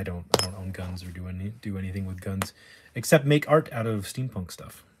before, but I don't own guns or do anything with guns except make art out of steampunk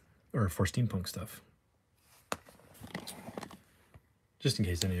stuff, or for steampunk stuff. Just in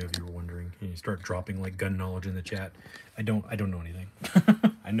case any of you were wondering, you start dropping like gun knowledge in the chat. I don't know anything.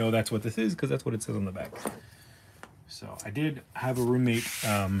 I know that's what this is because that's what it says on the back. So I did have a roommate.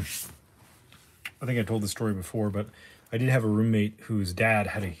 I think I told the story before, but I did have a roommate whose dad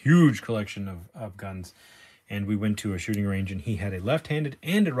had a huge collection of guns, and we went to a shooting range, and he had a left-handed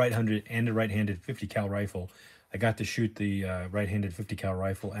and a right-handed 50 cal rifle. I got to shoot the right-handed 50 cal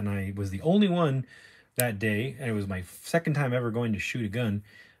rifle, and I was the only one that day, and it was my second time ever going to shoot a gun.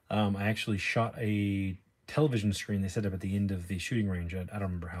 I actually shot a television screen they set up at the end of the shooting range. I don't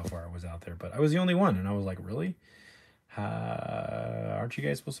remember how far I was out there, but I was the only one, and I was like, really? Aren't you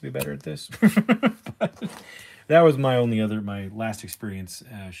guys supposed to be better at this? But that was my last experience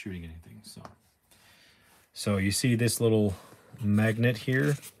shooting anything. So you see this little magnet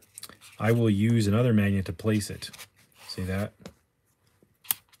here? I will use another magnet to place it. See that?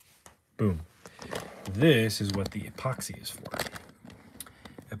 Boom. This is what the epoxy is for.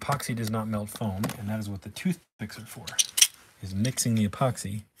 Epoxy does not melt foam, and that is what the toothpicks are for, is mixing the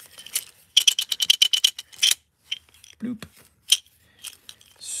epoxy. Bloop.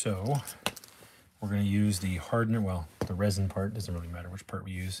 So we're going to use the hardener, well, the resin part, doesn't really matter which part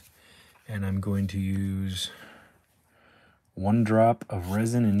we use. And I'm going to use 1 drop of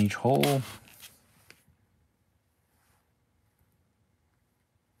resin in each hole.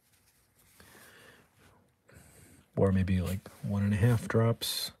 Or maybe like 1.5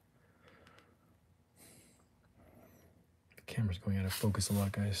 drops. The camera's going out of focus a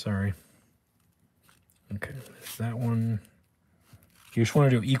lot, guys, sorry. Okay, there's that one. You just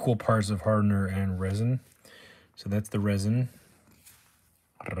want to do equal parts of hardener and resin. So that's the resin.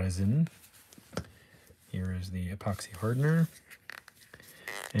 Here is the epoxy hardener.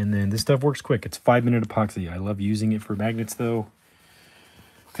 And then this stuff works quick. It's 5-minute epoxy. I love using it for magnets though,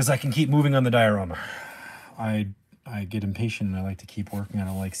 because I can keep moving on the diorama. I get impatient and I like to keep working. I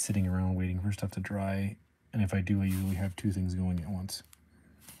don't like sitting around waiting for stuff to dry. And if I do, I usually have 2 things going at once.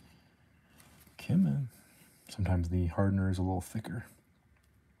 Come on. Sometimes the hardener is a little thicker.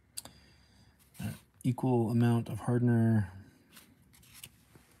 Equal amount of hardener.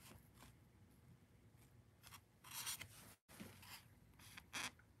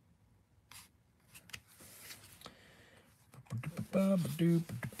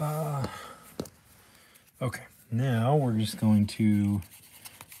 Okay, now we're just going to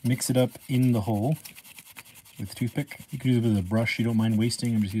mix it up in the hole with a toothpick. You can use it with a brush you don't mind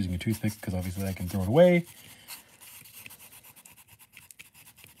wasting. I'm just using a toothpick because obviously I can throw it away.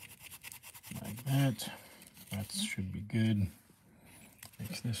 Like that. That should be good.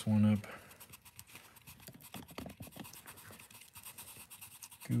 Mix this one up.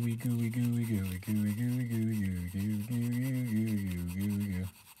 Gooey, gooey, gooey, gooey, gooey, gooey, gooey, gooey, gooey, gooey, gooey, gooey, gooey.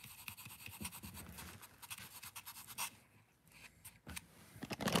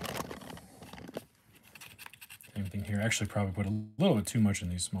 Same thing here. I actually probably put a little bit too much in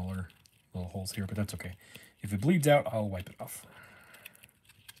these smaller little holes here, but that's okay. If it bleeds out, I'll wipe it off.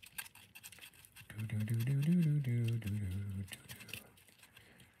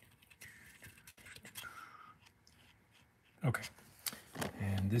 Okay.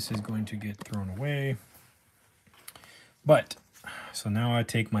 And this is going to get thrown away. But, so now I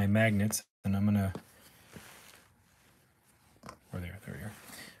take my magnets and I'm going to, there we are.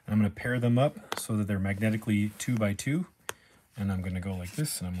 And I'm going to pair them up so that they're magnetically 2 by 2. And I'm going to go like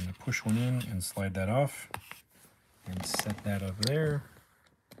this, and I'm going to push one in and slide that off and set that up there.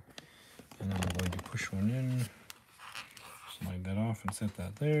 And I'm going to push one in, slide that off and set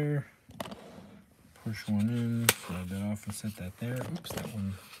that there. Push one in, slide that off and set that there. Oops, that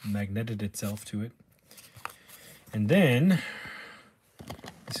one magneted itself to it. And then,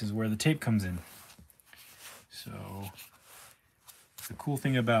 this is where the tape comes in. So, the cool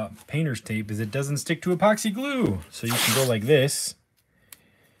thing about painter's tape is it doesn't stick to epoxy glue. So you can go like this,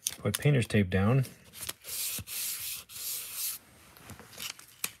 put painter's tape down,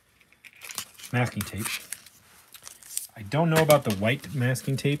 masking tape. I don't know about the white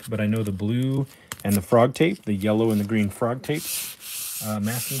masking tape, but I know the blue and the frog tape, the yellow and the green frog tape,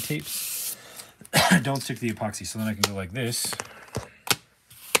 masking tapes, don't stick to the epoxy. So then I can go like this,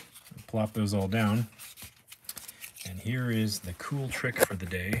 plop those all down. And here is the cool trick for the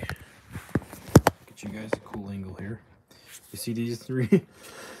day. Get you guys a cool angle here. You see these three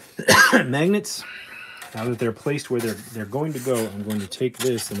magnets? Now that they're placed where they're going to go, I'm going to take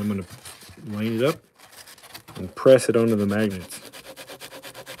this and I'm going to line it up and press it onto the magnets.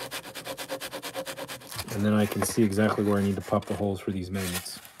 And then I can see exactly where I need to pop the holes for these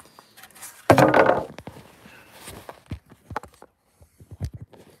magnets.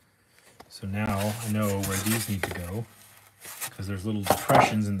 So now I know where these need to go because there's little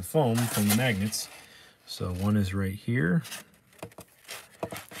depressions in the foam from the magnets. So one is right here.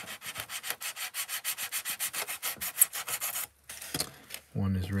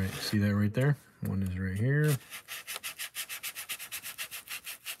 One is right, see that right there? One is right here.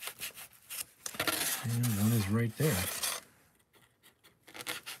 And one is right there.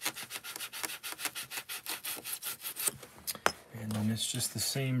 And then it's just the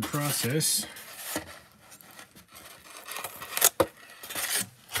same process.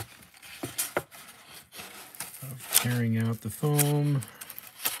 Of tearing out the foam.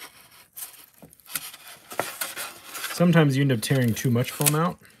 Sometimes you end up tearing too much foam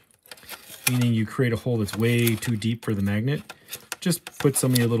out, meaning you create a hole that's way too deep for the magnet. Just put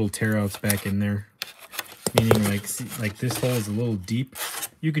some of your little tear outs back in there. Meaning like this hole is a little deep.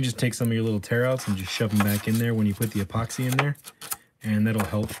 You can just take some of your little tear outs and just shove them back in there when you put the epoxy in there. And that'll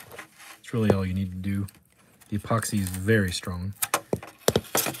help. It's really all you need to do. The epoxy is very strong.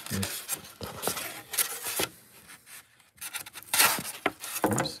 Oops.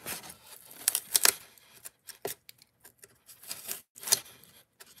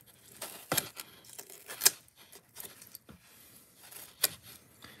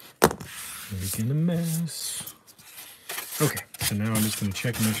 Making a mess. Okay, so now I'm just going to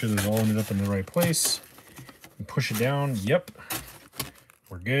check and make sure this all ended up in the right place. And push it down. Yep.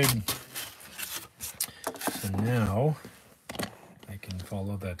 We're good. So now I can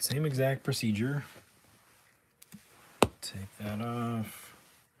follow that same exact procedure. Take that off.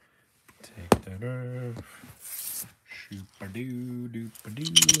 Take that off. Shoop-a-doo,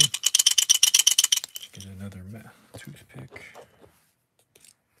 doop-a-doo. Get another toothpick.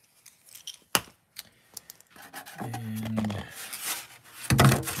 And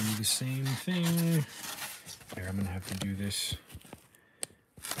do the same thing. Here, I'm gonna have to do this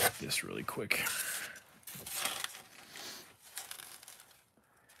really quick.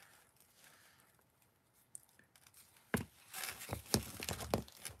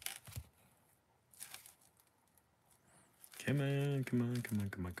 Come on, come on, come on,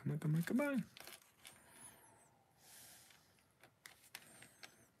 come on, come on, come on, come on.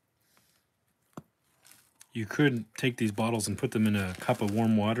 You could take these bottles and put them in a cup of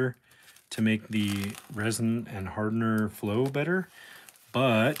warm water to make the resin and hardener flow better,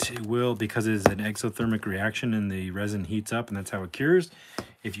 but it will, because it is an exothermic reaction and the resin heats up and that's how it cures.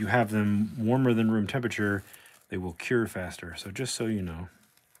 If you have them warmer than room temperature, they will cure faster. So just so you know,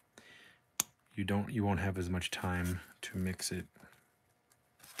 you won't have as much time to mix it.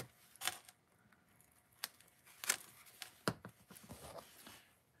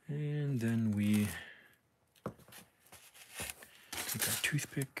 And then we take our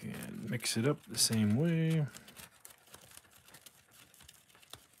toothpick and mix it up the same way.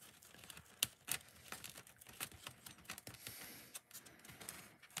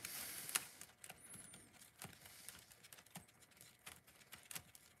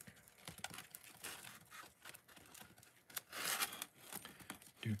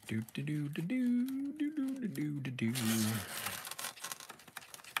 Do do do do do do do do do do.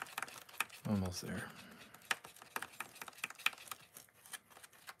 Almost there.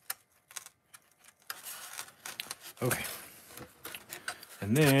 Okay.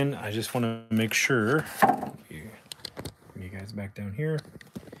 And then I just want to make sure, bring you guys back down here,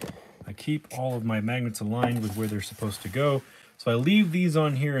 I keep all of my magnets aligned with where they're supposed to go. So I leave these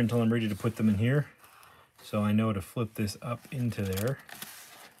on here until I'm ready to put them in here. So I know to flip this up into there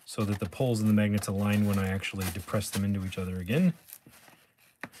so that the poles and the magnets align when I actually depress them into each other again.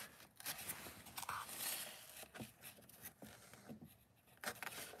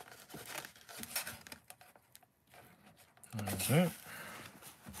 That's it.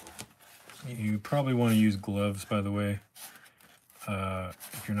 You probably want to use gloves, by the way,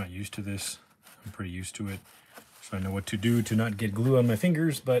 if you're not used to this. I'm pretty used to it, so I know what to do to not get glue on my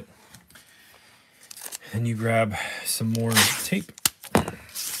fingers. But then you grab some more tape,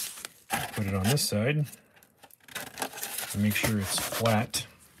 put it on this side, and make sure it's flat.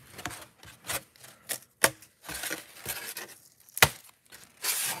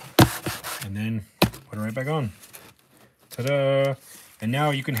 And then put it right back on. Ta-da! And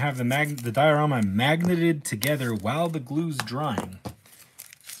now you can have the diorama magneted together while the glue's drying.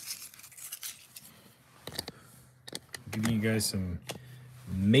 Giving you guys some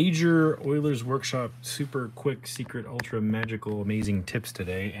major Oilers Workshop super quick, secret, ultra magical, amazing tips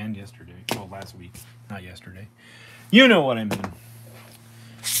today and yesterday. Well, last week, not yesterday. You know what I mean.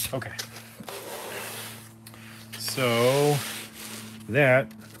 Okay. So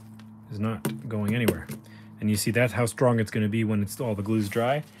that is not going anywhere. And you see that's how strong it's going to be when all the glue's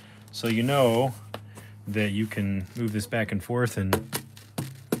dry. So you know that you can move this back and forth and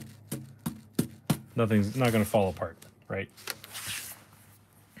nothing's not going to fall apart, right?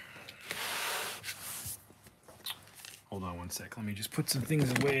 Hold on one sec. Let me just put some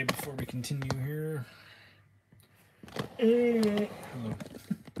things away before we continue here. Hello.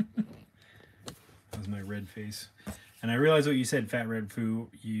 That was my red face. And I realize what you said, Fat Red Foo.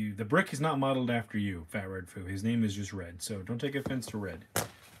 The brick is not modeled after you, Fat Red Foo. His name is just Red, so don't take offense to Red.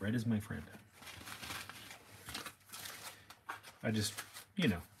 Red is my friend. I just, you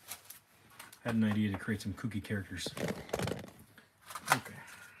know, had an idea to create some kooky characters. Okay.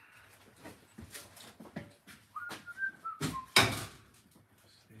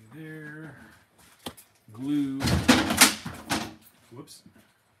 Stay there. Glue. Whoops.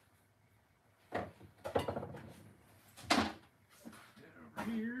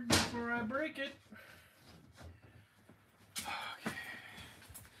 Here before I break it. Okay.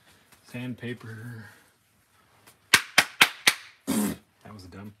 Sandpaper. That was a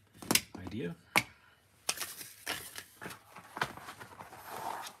dumb idea.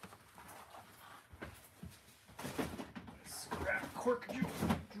 Scrap cork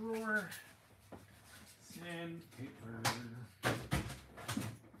drawer. Sandpaper.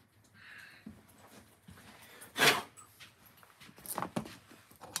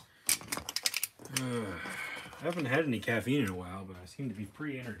 I haven't had any caffeine in a while, but I seem to be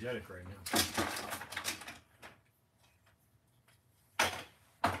pretty energetic right now.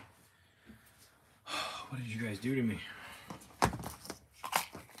 What did you guys do to me?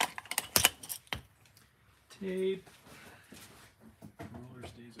 Tape. Roller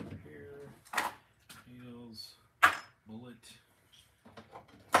stays over here. Nails. Bullet.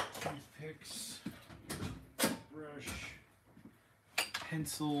 Toothpicks. Brush.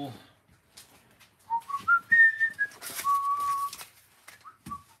 Pencil.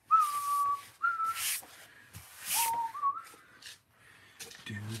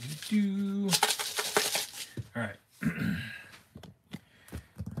 All right.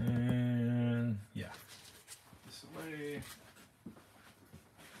 And yeah, this way.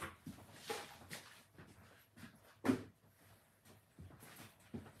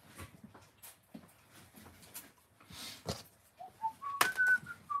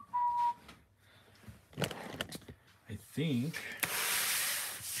 I think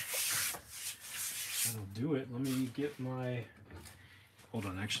that'll do it. Let me get my... Hold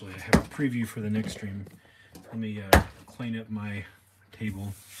on, actually, I have a preview for the next stream. Let me clean up my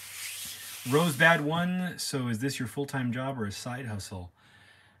table. Rosebad 1, so is this your full-time job or a side hustle?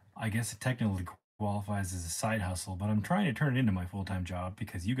 I guess it technically qualifies as a side hustle, but I'm trying to turn it into my full-time job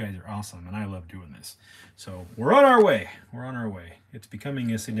because you guys are awesome and I love doing this. So we're on our way. We're on our way. It's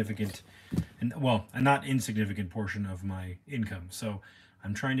becoming a significant, well, a not insignificant portion of my income. So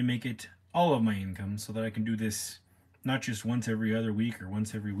I'm trying to make it all of my income so that I can do this not just once every other week or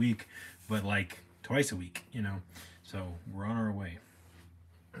once every week, but like twice a week, you know. So we're on our way.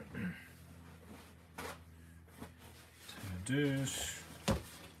 This,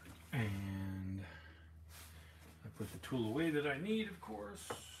 and I put the tool away that I need, of course.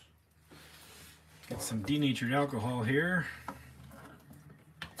 Get some denatured alcohol here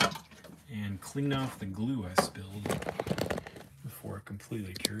and clean off the glue I spilled before it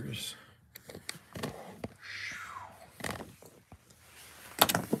completely cures.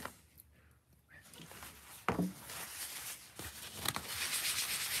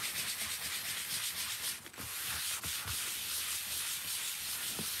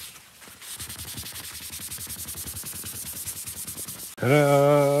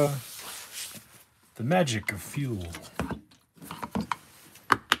 Ta-da! The magic of fuel.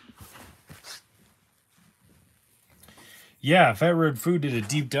 Yeah, Fat Red Food did a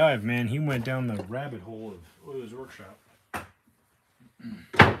deep dive, man. He went down the rabbit hole of Oyo's workshop.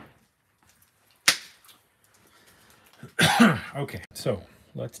 Okay, so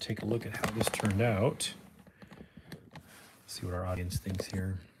let's take a look at how this turned out. See what our audience thinks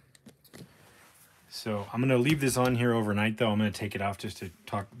here. So I'm gonna leave this on here overnight, though. I'm gonna take it off just to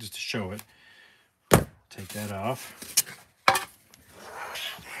show it. Take that off.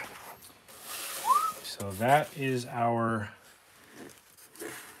 So that is our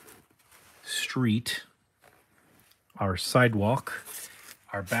street, our sidewalk,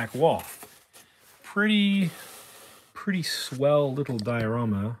 our back wall. Pretty swell little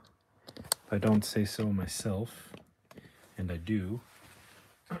diorama, if I don't say so myself, and I do.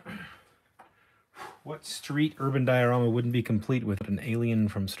 What street urban diorama wouldn't be complete with an alien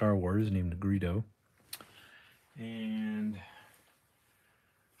from Star Wars named Greedo? And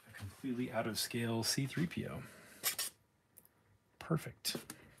a completely out of scale C-3PO. Perfect.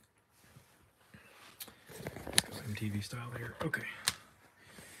 Let's go MTV style here. Okay.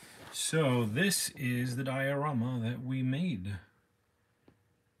 So this is the diorama that we made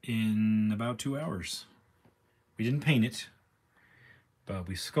in about 2 hours. We didn't paint it, but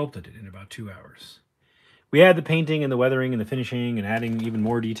we sculpted it in about 2 hours. We had the painting and the weathering and the finishing and adding even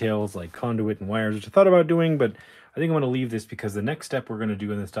more details like conduit and wires, which I thought about doing, but I think I'm going to leave this because the next step we're going to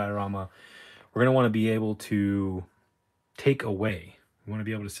do in this diorama, we're going to want to be able to take away. We want to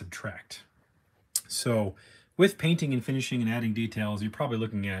be able to subtract. So with painting and finishing and adding details, you're probably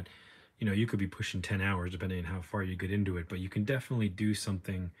looking at, you know, you could be pushing 10 hours depending on how far you get into it, but you can definitely do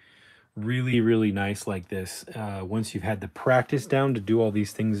something really nice like this once you've had the practice down to do all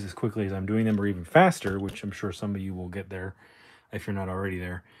these things as quickly as I'm doing them, or even faster, which I'm sure some of you will get there if you're not already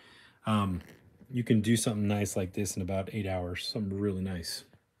there. You can do something nice like this in about 8 hours, something really nice.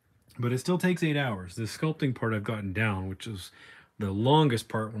 But it still takes 8 hours. The sculpting part I've gotten down, which is the longest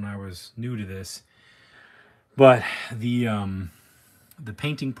part when I was new to this. But the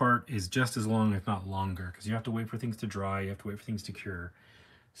painting part is just as long, if not longer, because you have to wait for things to dry, you have to wait for things to cure.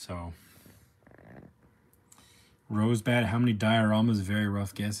 So, Rosebad, how many dioramas? Very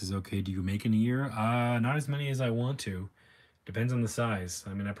rough guess is okay. Do you make in a year? Not as many as I want to. Depends on the size.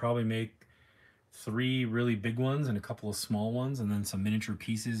 I mean, I probably make 3 really big ones and a couple of small ones, and then some miniature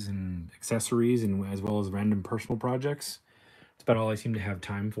pieces and accessories, and as well as random personal projects. It's about all I seem to have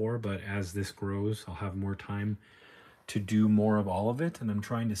time for, but as this grows, I'll have more time to do more of all of it, and I'm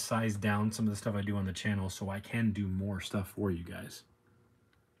trying to size down some of the stuff I do on the channel so I can do more stuff for you guys.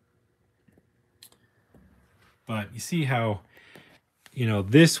 But you see how, you know,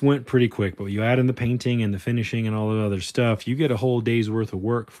 this went pretty quick, but you add in the painting and the finishing and all the other stuff, you get a whole day's worth of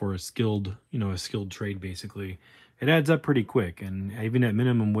work for a skilled, you know, a skilled trade, basically. It adds up pretty quick, and even at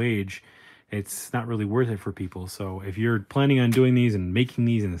minimum wage, it's not really worth it for people. So if you're planning on doing these and making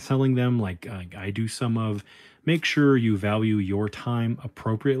these and selling them like I do some of, make sure you value your time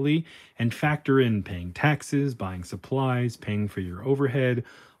appropriately and factor in paying taxes, buying supplies, paying for your overhead.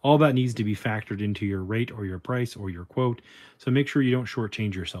 All that needs to be factored into your rate or your price or your quote. So make sure you don't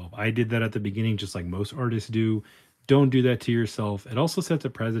shortchange yourself. I did that at the beginning, just like most artists do. Don't do that to yourself. It also sets a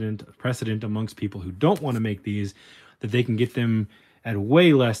precedent amongst people who don't want to make these, that they can get them at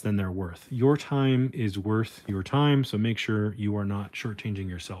way less than they're worth. Your time is worth your time, so make sure you are not shortchanging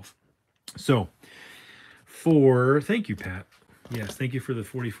yourself. So, thank you, Pat. Yes, thank you for the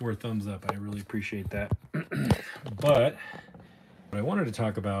 44 thumbs up. I really appreciate that. But what I wanted to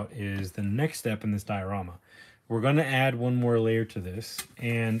talk about is the next step in this diorama. We're going to add one more layer to this.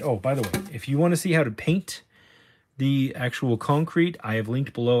 And, oh, by the way, if you want to see how to paint the actual concrete, I have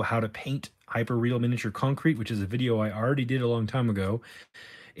linked below how to paint Hyperreal Miniature Concrete, which is a video I already did a long time ago.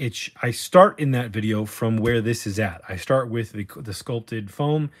 I start in that video from where this is at. I start with the sculpted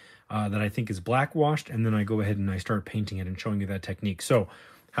foam that I think is black washed, and then I go ahead and I start painting it and showing you that technique. So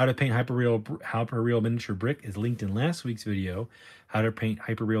how to paint Hyperreal Miniature Brick is linked in last week's video. How to paint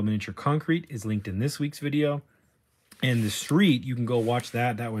Hyperreal Miniature Concrete is linked in this week's video. And the street, you can go watch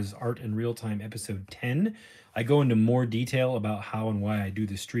that. That was Art in Real Time episode 10. I go into more detail about how and why I do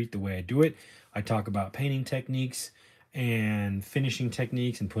the street the way I do it. I talk about painting techniques and finishing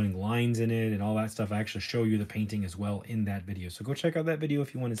techniques and putting lines in it and all that stuff. I actually show you the painting as well in that video. So go check out that video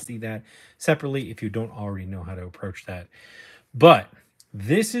if you want to see that separately if you don't already know how to approach that. But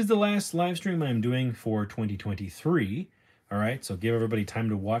this is the last live stream I'm doing for 2023. All right, so give everybody time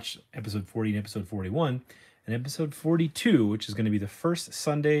to watch episode 40 and episode 41. And episode 42, which is going to be the first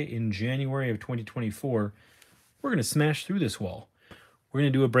Sunday in January of 2024, we're going to smash through this wall. we're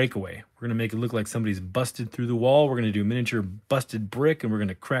going to do a breakaway. We're going to make it look like somebody's busted through the wall. We're going to do miniature busted brick, and we're going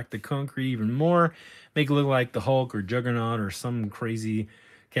to crack the concrete even more. Make it look like the Hulk or Juggernaut or some crazy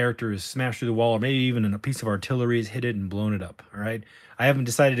character is smashed through the wall, or maybe even a piece of artillery has hit it and blown it up. All right. I haven't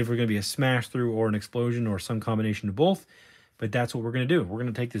decided if we're going to be a smash through or an explosion or some combination of both, but that's what we're going to do. We're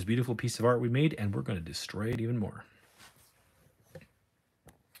going to take this beautiful piece of art we made and we're going to destroy it even more.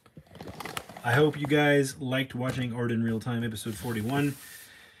 I hope you guys liked watching Art in Real Time episode 41.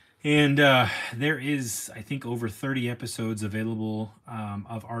 And there is, I think, over 30 episodes available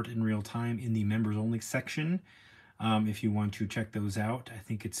of Art in Real Time in the members only section. If you want to check those out, I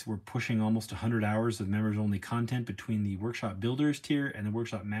think we're pushing almost 100 hours of members only content between the Workshop Builders tier and the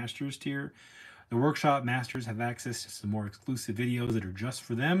Workshop Masters tier. The Workshop Masters have access to some more exclusive videos that are just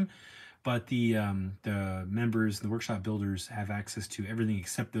for them. But the members, the Workshop Builders, have access to everything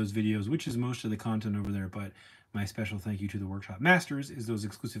except those videos, which is most of the content over there. But my special thank you to the Workshop Masters is those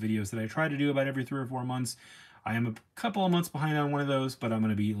exclusive videos that I try to do about every 3 or 4 months. I am a couple of months behind on one of those, but I'm going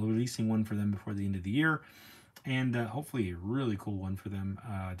to be releasing one for them before the end of the year. And hopefully a really cool one for them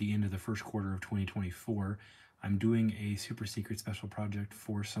at the end of the first quarter of 2024. I'm doing a super secret special project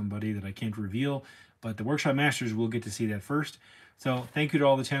for somebody that I can't reveal, but the Workshop Masters will get to see that first. So thank you to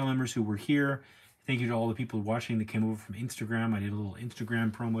all the channel members who were here. Thank you to all the people watching that came over from Instagram. I did a little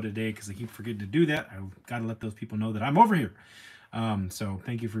Instagram promo today because I keep forgetting to do that. I've got to let those people know that I'm over here. So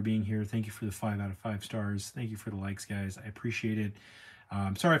thank you for being here. Thank you for the 5 out of 5 stars. Thank you for the likes, guys. I appreciate it.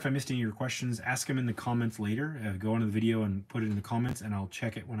 Sorry if I missed any of your questions. Ask them in the comments later. Go into the video and put it in the comments, and I'll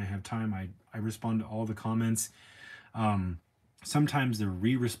check it when I have time. I respond to all the comments. Sometimes they're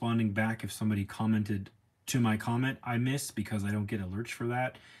re-responding back if somebody commented to my comment I miss, because I don't get alerts for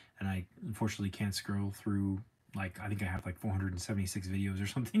that, and I unfortunately can't scroll through, like, I think I have like 476 videos or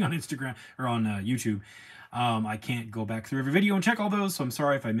something on Instagram or on YouTube. I can't go back through every video and check all those, so I'm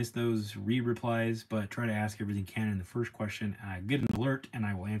sorry if I missed those re-replies, but try to ask everything you can in the first question. Get an alert and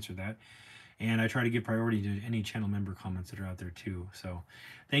I will answer that. And I try to give priority to any channel member comments that are out there too. So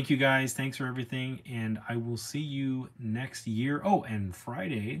thank you guys. Thanks for everything. And I will see you next year. Oh, and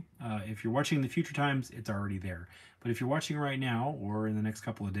Friday, if you're watching the future times, it's already there. But if you're watching right now or in the next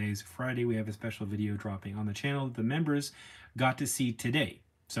couple of days, Friday, we have a special video dropping on the channel that the members got to see today.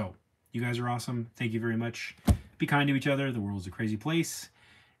 So you guys are awesome. Thank you very much. Be kind to each other. The world's a crazy place.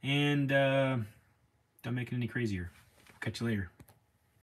 And don't make it any crazier. Catch you later.